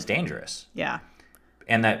running is dangerous. Yeah.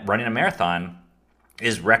 And that running a marathon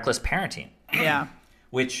is reckless parenting. Yeah.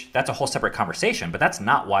 Which, that's a whole separate conversation, but that's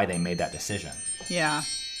not why they made that decision. Yeah.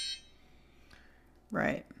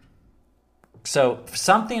 Right. So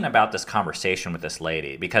something about this conversation with this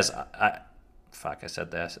lady, because I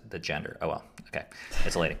said this, the gender. Oh, well, okay.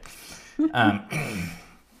 It's a lady.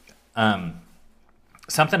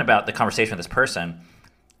 Something about the conversation with this person,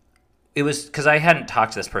 it was because I hadn't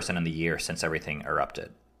talked to this person in the year since everything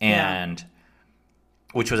erupted. And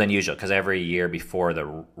which was unusual because every year before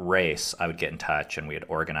the race, I would get in touch and we would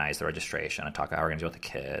organize the registration and talk about how we're going to deal with the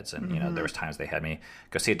kids. And, there was times they had me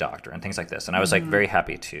go see a doctor and things like this. And I was like very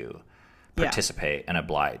happy to participate and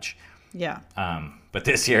oblige. Yeah. But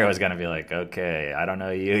this year I was going to be like, okay, I don't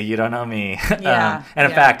know you. You don't know me. Yeah. And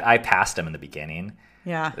in fact, I passed them in the beginning.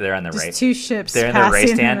 Yeah. They're on the just race. Two ships. They're in the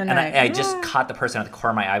race stand. And I just caught the person at the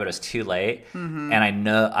corner of my eye, but it was too late. And I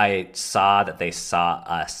know I saw that they saw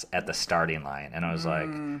us at the starting line. And I was like,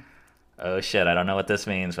 oh shit, I don't know what this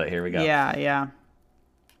means, but here we go. Yeah, yeah.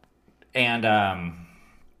 And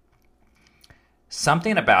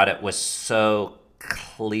something about it was so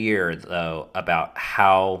clear, though, about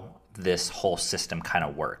how this whole system kind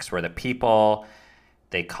of works, where the people,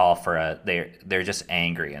 they call for they're just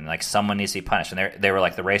angry and like someone needs to be punished. And they were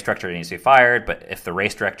like, the race director needs to be fired. But if the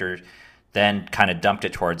race director then kind of dumped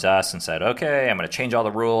it towards us and said, okay, I'm going to change all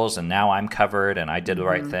the rules and now I'm covered and I did the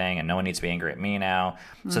right thing and no one needs to be angry at me now.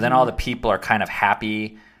 So then all the people are kind of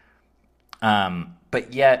happy.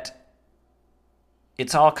 But yet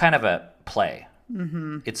it's all kind of a play.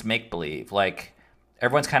 It's make-believe. Like,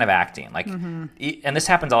 everyone's kind of acting. Like, and this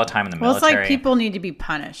happens all the time in the military. It's like people need to be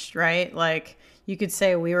punished, right? Like, you could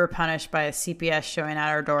say we were punished by a CPS showing at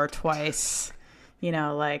our door twice,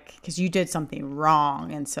 like, because you did something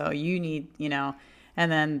wrong. And so you need,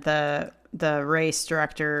 and then the race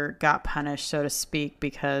director got punished, so to speak,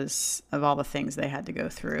 because of all the things they had to go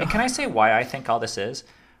through. And can I say why I think all this is?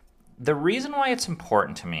 The reason why it's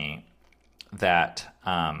important to me that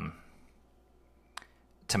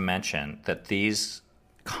to mention that these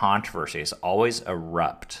controversies always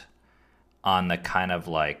erupt on the kind of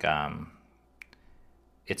like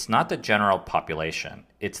it's not the general population,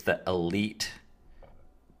 it's the elite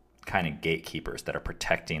kind of gatekeepers that are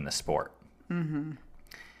protecting the sport.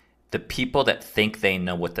 The people that think they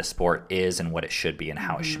know what the sport is and what it should be and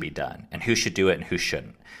how it should be done and who should do it and who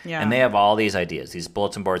shouldn't. Yeah. And they have all these ideas. These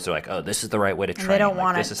bulletin boards are like, oh, this is the right way to train. And they don't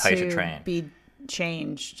want this it is how you should to train. be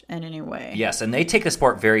changed in any way. Yes, and they take the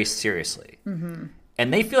sport very seriously.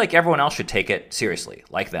 And they feel like everyone else should take it seriously,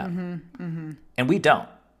 like them. And we don't.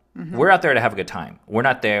 We're out there to have a good time. We're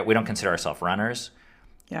not there. We don't consider ourselves runners.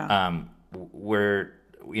 Yeah.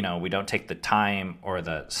 We don't take the time or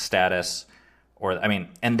the status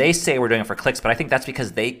and they say we're doing it for clicks, but I think that's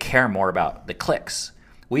because they care more about the clicks.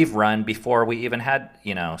 We've run before we even had,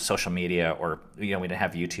 social media or, we didn't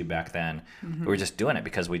have YouTube back then. We were just doing it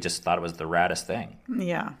because we just thought it was the raddest thing.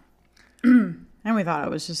 Yeah. And we thought it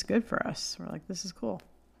was just good for us. We're like, this is cool.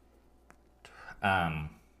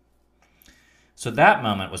 So that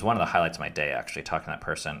moment was one of the highlights of my day, actually, talking to that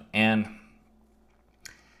person. And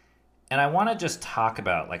I want to just talk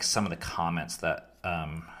about, like, some of the comments that,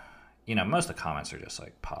 most of the comments are just,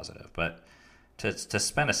 like, positive. But to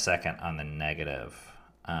spend a second on the negative,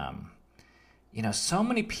 so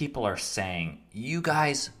many people are saying, you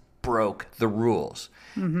guys broke the rules.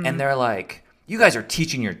 And they're like, you guys are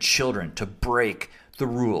teaching your children to break the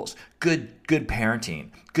rules. Good parenting.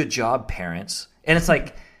 Good job, parents. And it's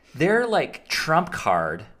like, their like trump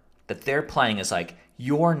card that they're playing is like,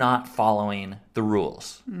 you're not following the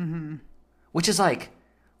rules. Mm-hmm. Which is like,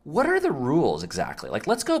 what are the rules exactly? Like,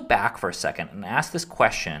 let's go back for a second and ask this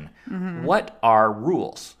question. Mm-hmm. What are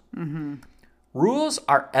rules? Mm-hmm. Rules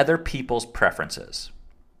are other people's preferences.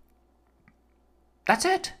 That's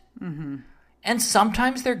it. Mm-hmm. And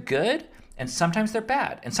sometimes they're good, and sometimes they're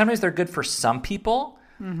bad. And sometimes they're good for some people,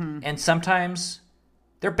 and sometimes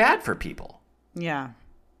they're bad for people. Yeah.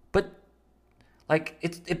 But, like,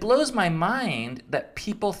 it blows my mind that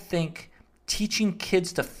people think teaching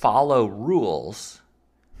kids to follow rules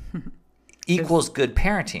equals good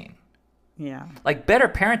parenting. Yeah. Like, better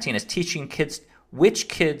parenting is teaching kids which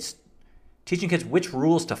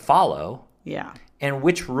rules to follow Yeah. and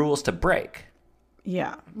which rules to break.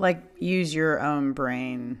 Yeah. Like, use your own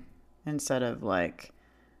brain instead of, like,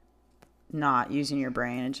 not using your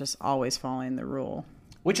brain and just always following the rule.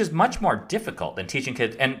 Which is much more difficult than teaching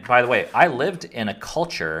kids. And by the way, I lived in a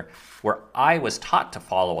culture where I was taught to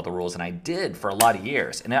follow all the rules, and I did for a lot of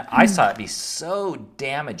years. And I saw it be so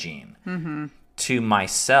damaging to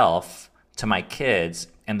myself, to my kids,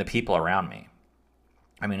 and the people around me.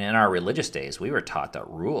 I mean, in our religious days, we were taught that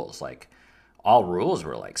rules, like, all rules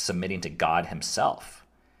were like submitting to God himself.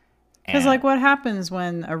 Because, like, what happens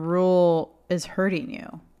when a rule is hurting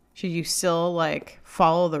you? Should you still, like,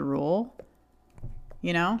 follow the rule?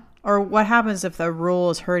 You know? Or what happens if the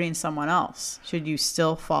rule is hurting someone else? Should you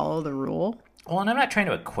still follow the rule? Well, and I'm not trying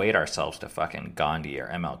to equate ourselves to fucking Gandhi or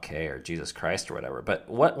MLK or Jesus Christ or whatever, but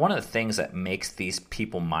one of the things that makes these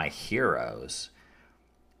people my heroes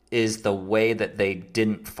is the way that they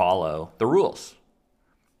didn't follow the rules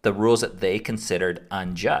that they considered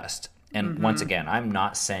unjust. And once again, I'm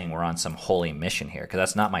not saying we're on some holy mission here, because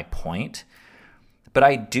that's not my point. But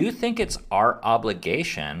I do think it's our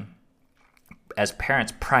obligation as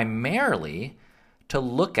parents primarily to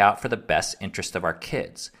look out for the best interest of our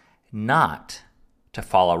kids, not to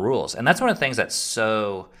follow rules. And that's one of the things that's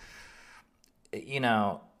so,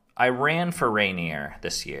 I ran for Rainier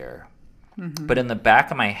this year, but in the back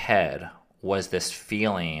of my head was this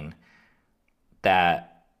feeling that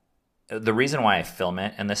the reason why I film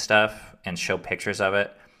it and this stuff and show pictures of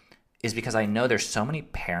it is because I know there's so many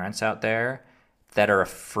parents out there that are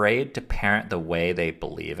afraid to parent the way they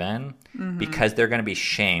believe in because they're going to be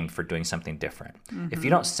shamed for doing something different. If you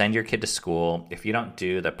don't send your kid to school, if you don't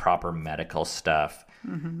do the proper medical stuff,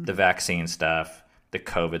 the vaccine stuff, the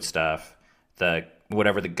COVID stuff, the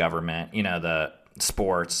whatever the government, the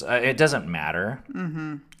sports, it doesn't matter.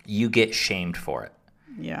 You get shamed for it.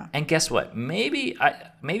 Yeah. And guess what? Maybe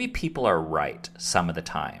people are right some of the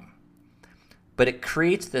time, but it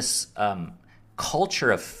creates this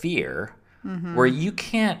culture of fear where you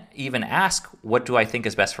can't even ask, what do I think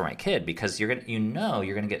is best for my kid? Because you're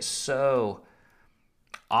gonna get so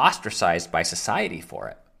ostracized by society for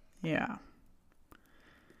it. Yeah.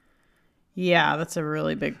 Yeah, that's a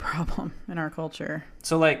really big problem in our culture.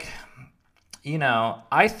 So, like,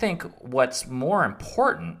 I think what's more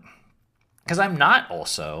important, because I'm not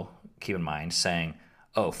also, keep in mind, saying,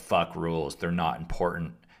 oh, fuck rules, they're not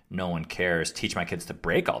important, no one cares, teach my kids to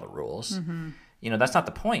break all the rules. That's not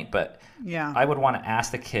the point. But yeah, I would want to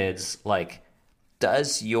ask the kids, like,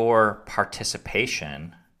 does your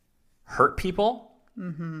participation hurt people?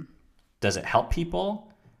 Does it help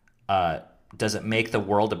people? Does it make the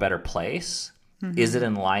world a better place? Is it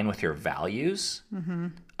in line with your values?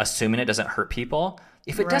 Assuming it doesn't hurt people.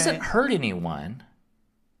 If it doesn't hurt anyone,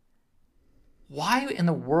 why in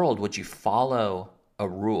the world would you follow a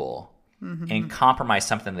rule and compromise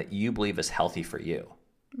something that you believe is healthy for you?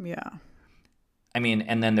 Yeah. I mean,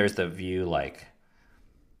 and then there's the view like,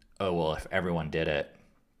 oh, well, if everyone did it,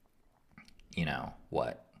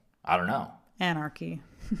 what? I don't know. Anarchy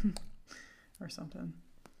or something.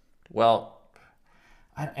 Well,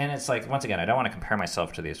 and it's like, once again, I don't want to compare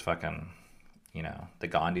myself to these fucking, the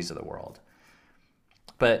Gandhis of the world.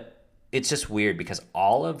 But it's just weird because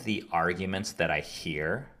all of the arguments that I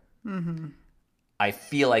hear, I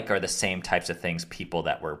feel like are the same types of things people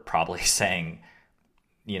that were probably saying,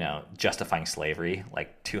 justifying slavery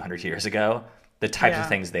like 200 years ago, the types of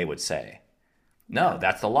things they would say. No,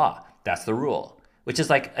 that's the law. That's the rule. Which is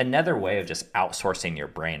like another way of just outsourcing your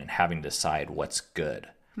brain and having to decide what's good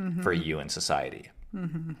for you in society.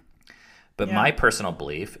 But my personal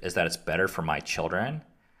belief is that it's better for my children.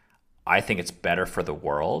 I think it's better for the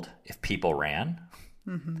world if people ran.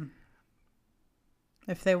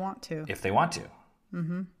 If they want to. If they want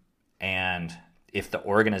to. And if the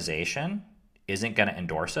organization isn't going to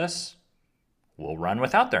endorse us, we'll run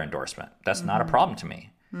without their endorsement. That's not a problem to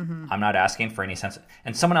me. I'm not asking for any sense.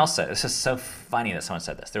 And someone else said, this is so funny that someone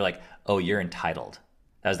said this. They're like, oh, you're entitled.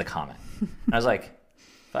 That was the comment. And I was like,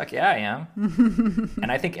 fuck yeah, I am.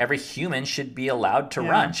 And I think every human should be allowed to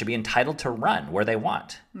run, should be entitled to run where they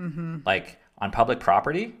want. Like on public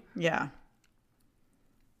property. Yeah.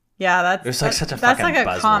 Yeah, that's like such a that's fucking like a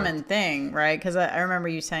buzzword. common thing, right? Because I remember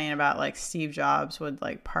you saying about like Steve Jobs would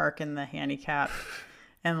like park in the handicap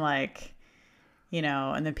and like, you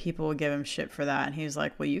know, and then people would give him shit for that. And he was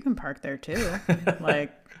like, well, you can park there too.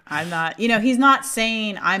 Like, I'm not, you know, he's not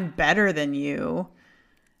saying I'm better than you.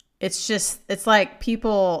 It's just, it's like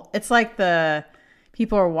people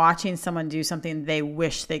are watching someone do something they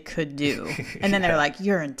wish they could do. And then they're like,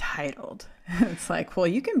 you're entitled. It's like, well,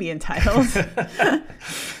 you can be entitled.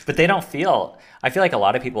 But they don't feel, I feel like a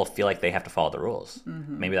lot of people feel like they have to follow the rules.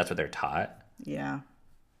 Maybe that's what they're taught. Yeah.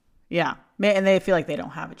 Yeah. And they feel like they don't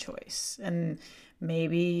have a choice. And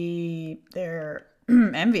maybe they're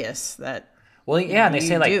envious that. Well, yeah. And they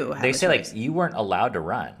say like, choice. you weren't allowed to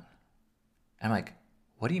run. I'm like,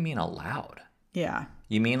 what do you mean allowed? Yeah.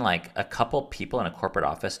 You mean like a couple people in a corporate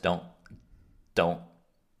office don't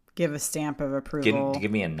give a stamp of approval.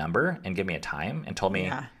 give me a number and give me a time and told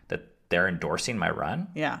me that they're endorsing my run?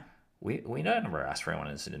 Yeah. We never asked for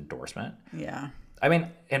anyone's endorsement. Yeah. I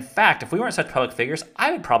mean, in fact, if we weren't such public figures,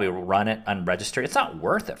 I would probably run it unregistered. It's not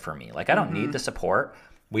worth it for me. Like, I don't need the support.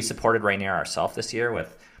 We supported Rainier ourselves this year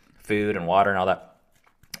with food and water and all that.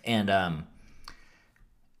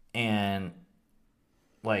 And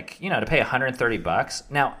like, you know, to pay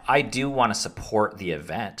 $130. Now, I do want to support the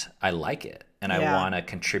event. I like it. And I want to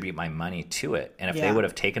contribute my money to it. And if they would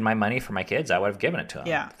have taken my money for my kids, I would have given it to them.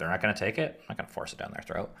 Yeah. If they're not going to take it, I'm not going to force it down their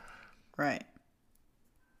throat. Right.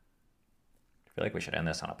 I feel like we should end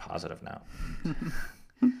this on a positive note.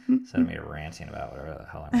 Instead of me ranting about whatever the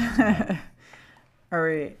hell I'm ranting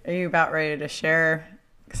about. Are you about ready to share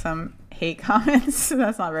some hate comments?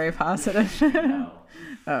 That's not very positive. No.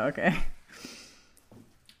 Oh, okay.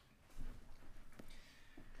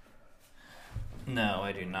 No,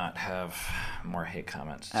 I do not have more hate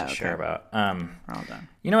comments to okay. share about. We're all done.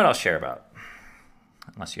 You know what I'll share about?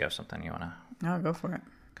 Unless you have something you want to. No, go for it.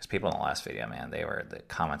 Because people in the last video, man, the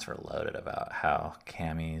comments were loaded about how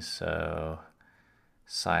Cammy's so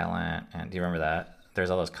silent. And do you remember that? There's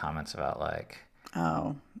all those comments about like,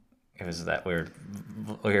 Oh. it was that we were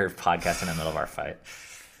podcasting in the middle of our fight.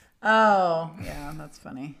 Oh, yeah, that's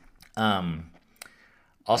funny.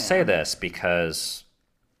 I'll say this because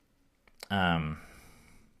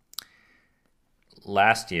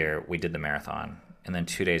last year we did the marathon, and then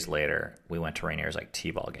 2 days later we went to Rainier's like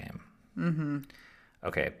t-ball game. Mm-hmm.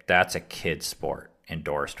 Okay, that's a kid sport,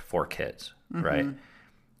 endorsed for kids, right?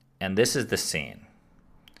 And this is the scene.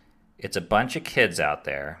 It's a bunch of kids out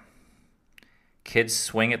there. Kids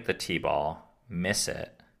swing at the t-ball, miss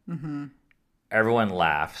it. Mm-hmm. Everyone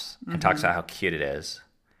laughs and talks about how cute it is.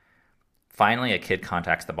 Finally, a kid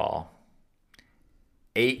contacts the ball.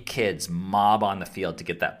 8 kids mob on the field to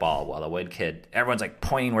get that ball while the one kid, everyone's like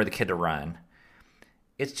pointing where the kid to run.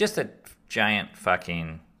 It's just a giant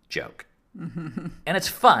fucking joke. Mm-hmm. And it's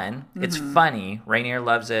fun. Mm-hmm. It's funny. Rainier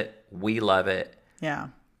loves it. We love it. Yeah.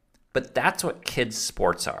 But that's what kids'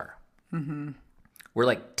 sports are. Mm-hmm. We're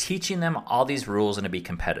like teaching them all these rules and to be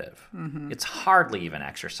competitive. Mm-hmm. It's hardly even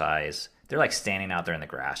exercise. They're like standing out there in the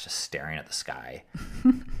grass just staring at the sky.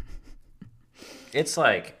 It's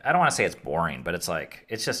like, I don't want to say it's boring, but it's like,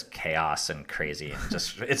 it's just chaos and crazy. And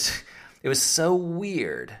just, it was so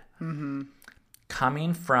weird. Mm-hmm.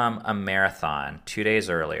 Coming from a marathon 2 days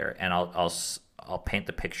earlier, and I'll paint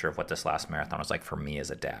the picture of what this last marathon was like for me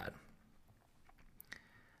as a dad.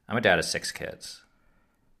 I'm a dad of 6 kids.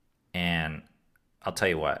 And I'll tell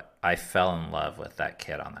you what, I fell in love with that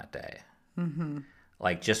kid on that day. Mm-hmm.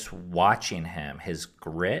 Like just watching him, his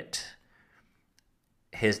grit,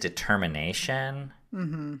 his determination,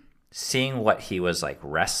 seeing what he was like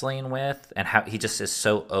wrestling with, and how he just is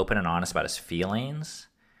so open and honest about his feelings.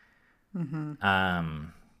 Which,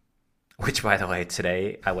 by the way,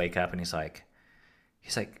 today I wake up and he's like,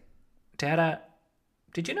 Dada,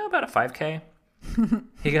 did you know about a 5K?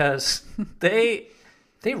 He goes, they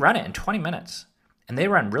run it in 20 minutes. And they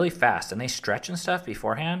run really fast, and they stretch and stuff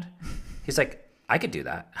beforehand. He's like, I could do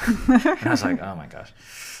that. And I was like, oh my gosh.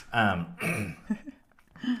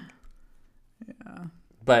 Yeah.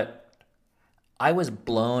 But I was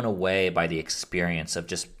blown away by the experience of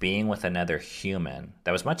just being with another human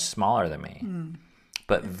that was much smaller than me,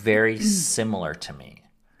 but very similar to me.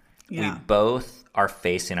 Yeah. We both are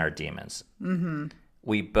facing our demons. Mm-hmm.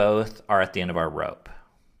 We both are at the end of our rope.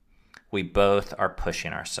 We both are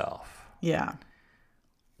pushing ourselves. Yeah.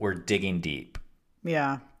 We're digging deep.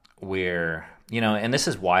 Yeah. We're, and this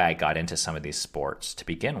is why I got into some of these sports to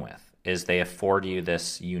begin with, is they afford you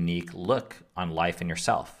this unique look on life and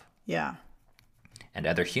yourself Yeah. and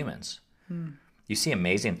other humans. You see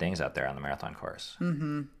amazing things out there on the marathon course,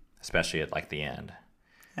 especially at like the end.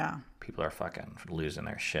 Yeah. People are fucking losing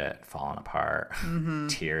their shit, falling apart,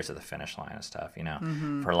 tears at the finish line and stuff. You know,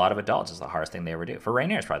 for a lot of adults, it's the hardest thing they ever do. For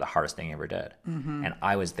Rainier, it's probably the hardest thing he ever did. And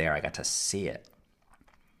I was there. I got to see it,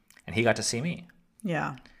 and he got to see me.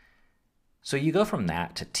 Yeah. So you go from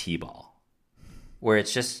that to T-ball, where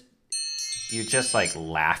it's just you're just like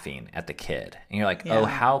laughing at the kid, and you're like, "Oh,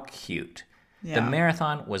 how cute." Yeah. The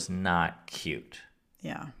marathon was not cute.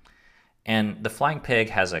 Yeah. And the Flying Pig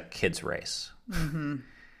has a kids race.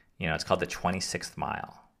 You know, it's called the 26th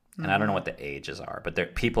mile. And I don't know what the ages are,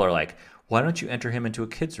 but people are like, why don't you enter him into a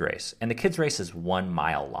kids race? And the kids race is 1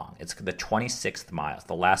 mile long. It's the 26th mile. It's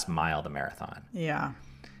the last mile of the marathon. Yeah.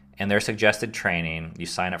 And their suggested training, you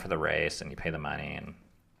sign up for the race and you pay the money.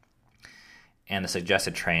 And the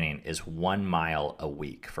suggested training is 1 mile a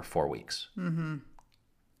week for 4 weeks.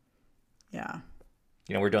 Yeah.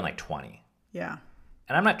 You know, we're doing like 20. Yeah.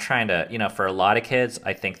 And I'm not trying to, you know, for a lot of kids,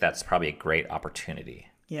 I think that's probably a great opportunity.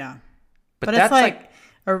 Yeah. But it's that's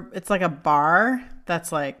it's like a bar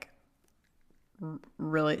that's like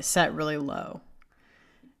really set really low.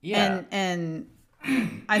 yeah. And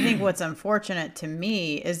I think what's unfortunate to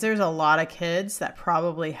me is there's a lot of kids that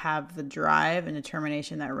probably have the drive and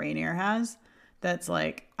determination that Rainier has. That's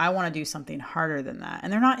like, I want to do something harder than that.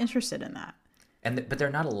 And they're not interested in that. But they're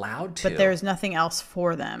not allowed to. But there's nothing else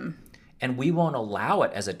for them. And we won't allow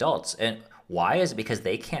it as adults. And why? Is it because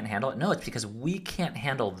they can't handle it? No, it's because we can't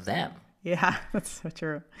handle them. Yeah, that's so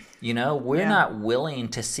true. You know, we're not willing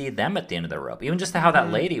to see them at the end of the rope. Even just how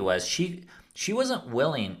that lady was, she wasn't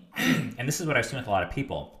willing. And this is what I've seen with a lot of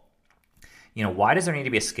people. You know, why does there need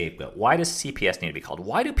to be a scapegoat? Why does CPS need to be called?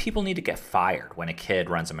 Why do people need to get fired when a kid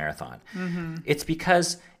runs a marathon? It's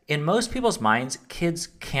because in most people's minds, kids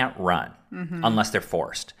can't run unless they're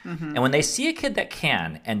forced. And when they see a kid that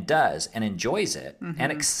can and does and enjoys it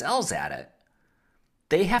and excels at it,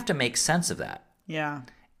 they have to make sense of that. Yeah.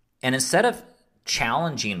 And instead of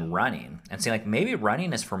challenging running and saying, like, maybe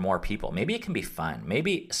running is for more people. Maybe it can be fun.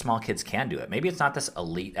 Maybe small kids can do it. Maybe it's not this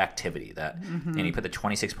elite activity that and you put the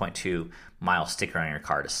 26.2 mile sticker on your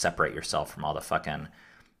car to separate yourself from all the fucking,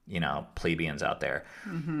 you know, plebeians out there.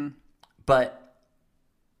 But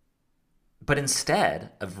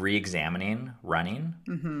instead of re-examining running,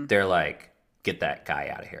 they're like, get that guy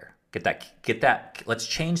out of here. Get that. Let's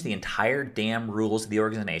change the entire damn rules of the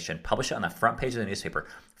organization, publish it on the front page of the newspaper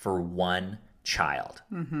for one child.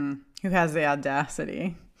 Who has the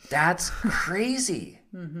audacity? That's crazy.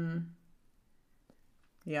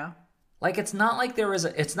 Yeah. Like, it's not like there was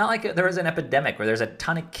an epidemic where there's a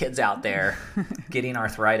ton of kids out there getting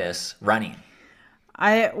arthritis running.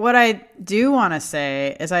 What I do want to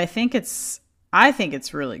say is I think it's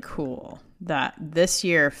really cool that this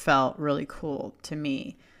year felt really cool to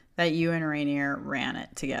me that you and Rainier ran it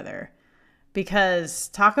together, because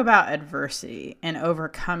talk about adversity and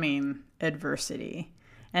overcoming adversity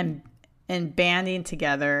and banding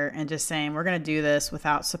together and just saying, we're going to do this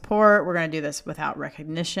without support. We're going to do this without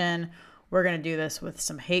recognition. We're going to do this with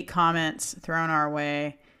some hate comments thrown our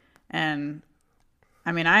way. And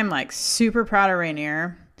I mean, I'm like super proud of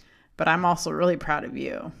Rainier, but I'm also really proud of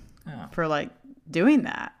you for like doing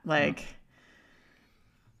that. Like,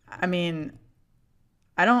 I mean,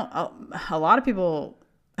 a lot of people,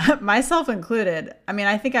 myself included, I mean,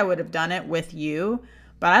 I think I would have done it with you,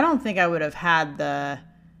 but I don't think I would have had the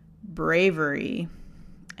bravery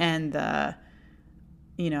and the,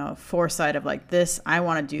 you know, foresight of like this, I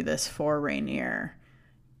want to do this for Rainier,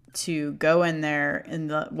 to go in there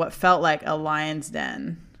in what felt like a lion's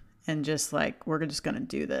den and just like, we're just going to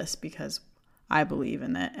do this because I believe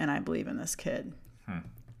in it and I believe in this kid. Well,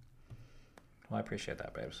 I appreciate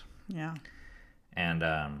that, babes. Yeah. And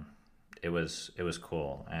it was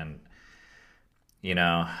cool. And, you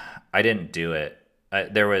know, I didn't do it. I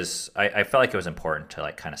felt like it was important to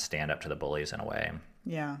like kind of stand up to the bullies in a way.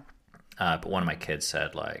 Yeah. But one of my kids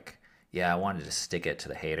said like, yeah, I wanted to stick it to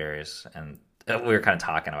the haters. And we were kind of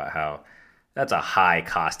talking about how that's a high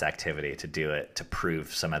cost activity to do it, to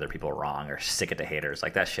prove some other people wrong or stick it to haters.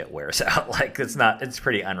 Like, that shit wears out. Like, it's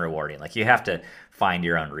pretty unrewarding. Like, you have to find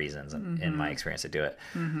your own reasons in my experience to do it.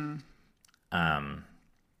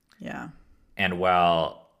 Yeah. And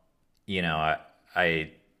while, you know,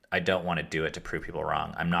 I don't want to do it to prove people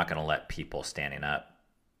wrong, I'm not going to let people standing up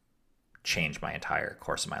change my entire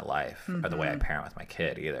course of my life or the way I parent with my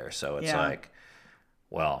kid either. So it's like,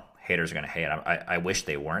 well, haters are going to hate. I wish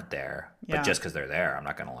they weren't there, but just because they're there, I'm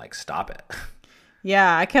not going to like stop it.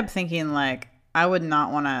 Yeah. I kept thinking like, I would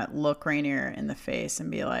not want to look Rainier in the face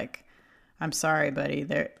and be like, I'm sorry, buddy.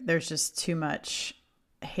 There's just too much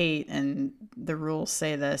hate, and the rules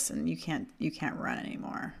say this, and you can't run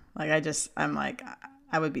anymore. Like I'm like,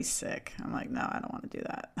 I would be sick. I'm like, no, I don't want to do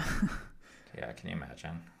that. Yeah, can you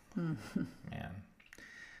imagine? Man.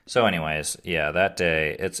 So anyways, yeah, that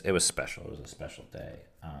day it was special. It was a special day.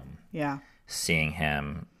 Yeah. Seeing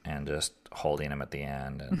him and just holding him at the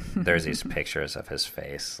end, and there's these pictures of his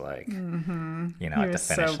face, like you know, He at the was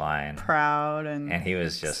finish so line, proud and he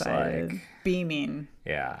was just excited, like beaming.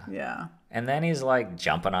 yeah. And then he's like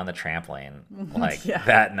jumping on the trampoline like Yeah.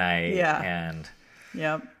 that night, Yeah. and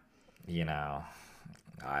Yep. you know,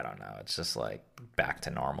 I don't know. It's just like back to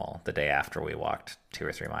normal. The day after we walked 2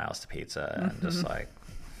 or 3 miles to pizza, and just like,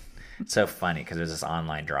 it's so funny because there's this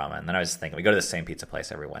online drama. And then I was thinking, we go to the same pizza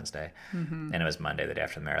place every Wednesday, and it was Monday, the day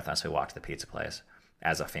after the marathon. So we walked to the pizza place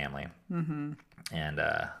as a family, and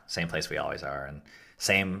same place we always are, and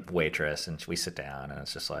same waitress. And we sit down, and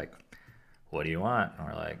it's just like, what do you want? And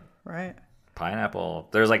we're like, Right. pineapple.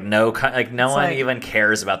 There's like no one like, even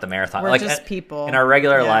cares about the marathon. we're Like just people. in our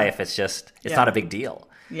regular Yeah. life, it's just it's Yeah. not a big deal.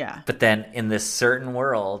 Yeah. But then in this certain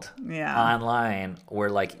world, Yeah. online, we're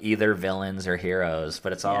like either villains or heroes.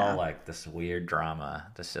 But it's all Yeah. like this weird drama.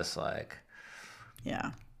 That's just like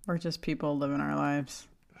Yeah. We're just people living our lives.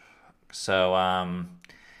 so.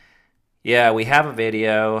 Yeah, we have a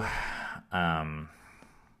video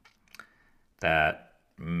that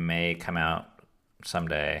may come out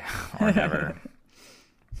someday or never.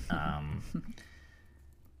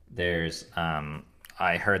 There's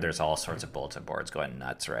I heard there's all sorts of bulletin boards going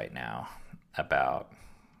nuts right now about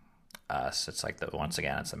us. It's like once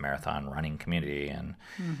again it's a marathon running community, and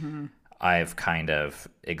I've kind of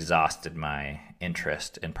exhausted my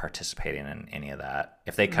interest in participating in any of that.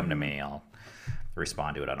 If they come to me, I'll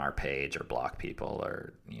respond to it on our page or block people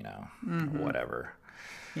or whatever.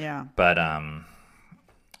 Yeah. But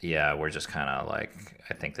yeah, we're just kind of like,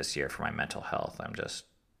 I think this year for my mental health, I'm just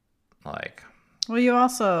like, Well, you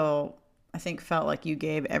also, I think, felt like you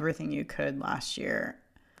gave everything you could last year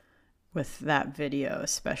with that video,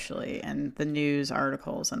 especially, and the news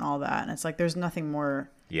articles and all that. And it's like, there's nothing more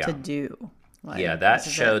Yeah. to do. Like, yeah, that this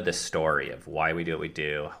is showed it. the story of why we do what we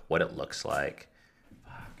do, what it looks like.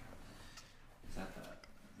 Fuck. Is that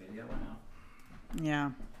the video went out? Yeah.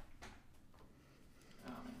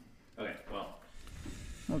 Okay, well.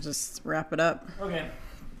 We'll just wrap it up. Okay.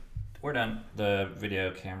 We're done. The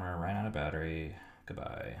video camera ran out of battery.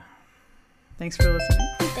 Goodbye. Thanks for listening.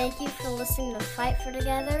 Thank you for listening to Fight for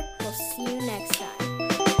Together. We'll see you next time.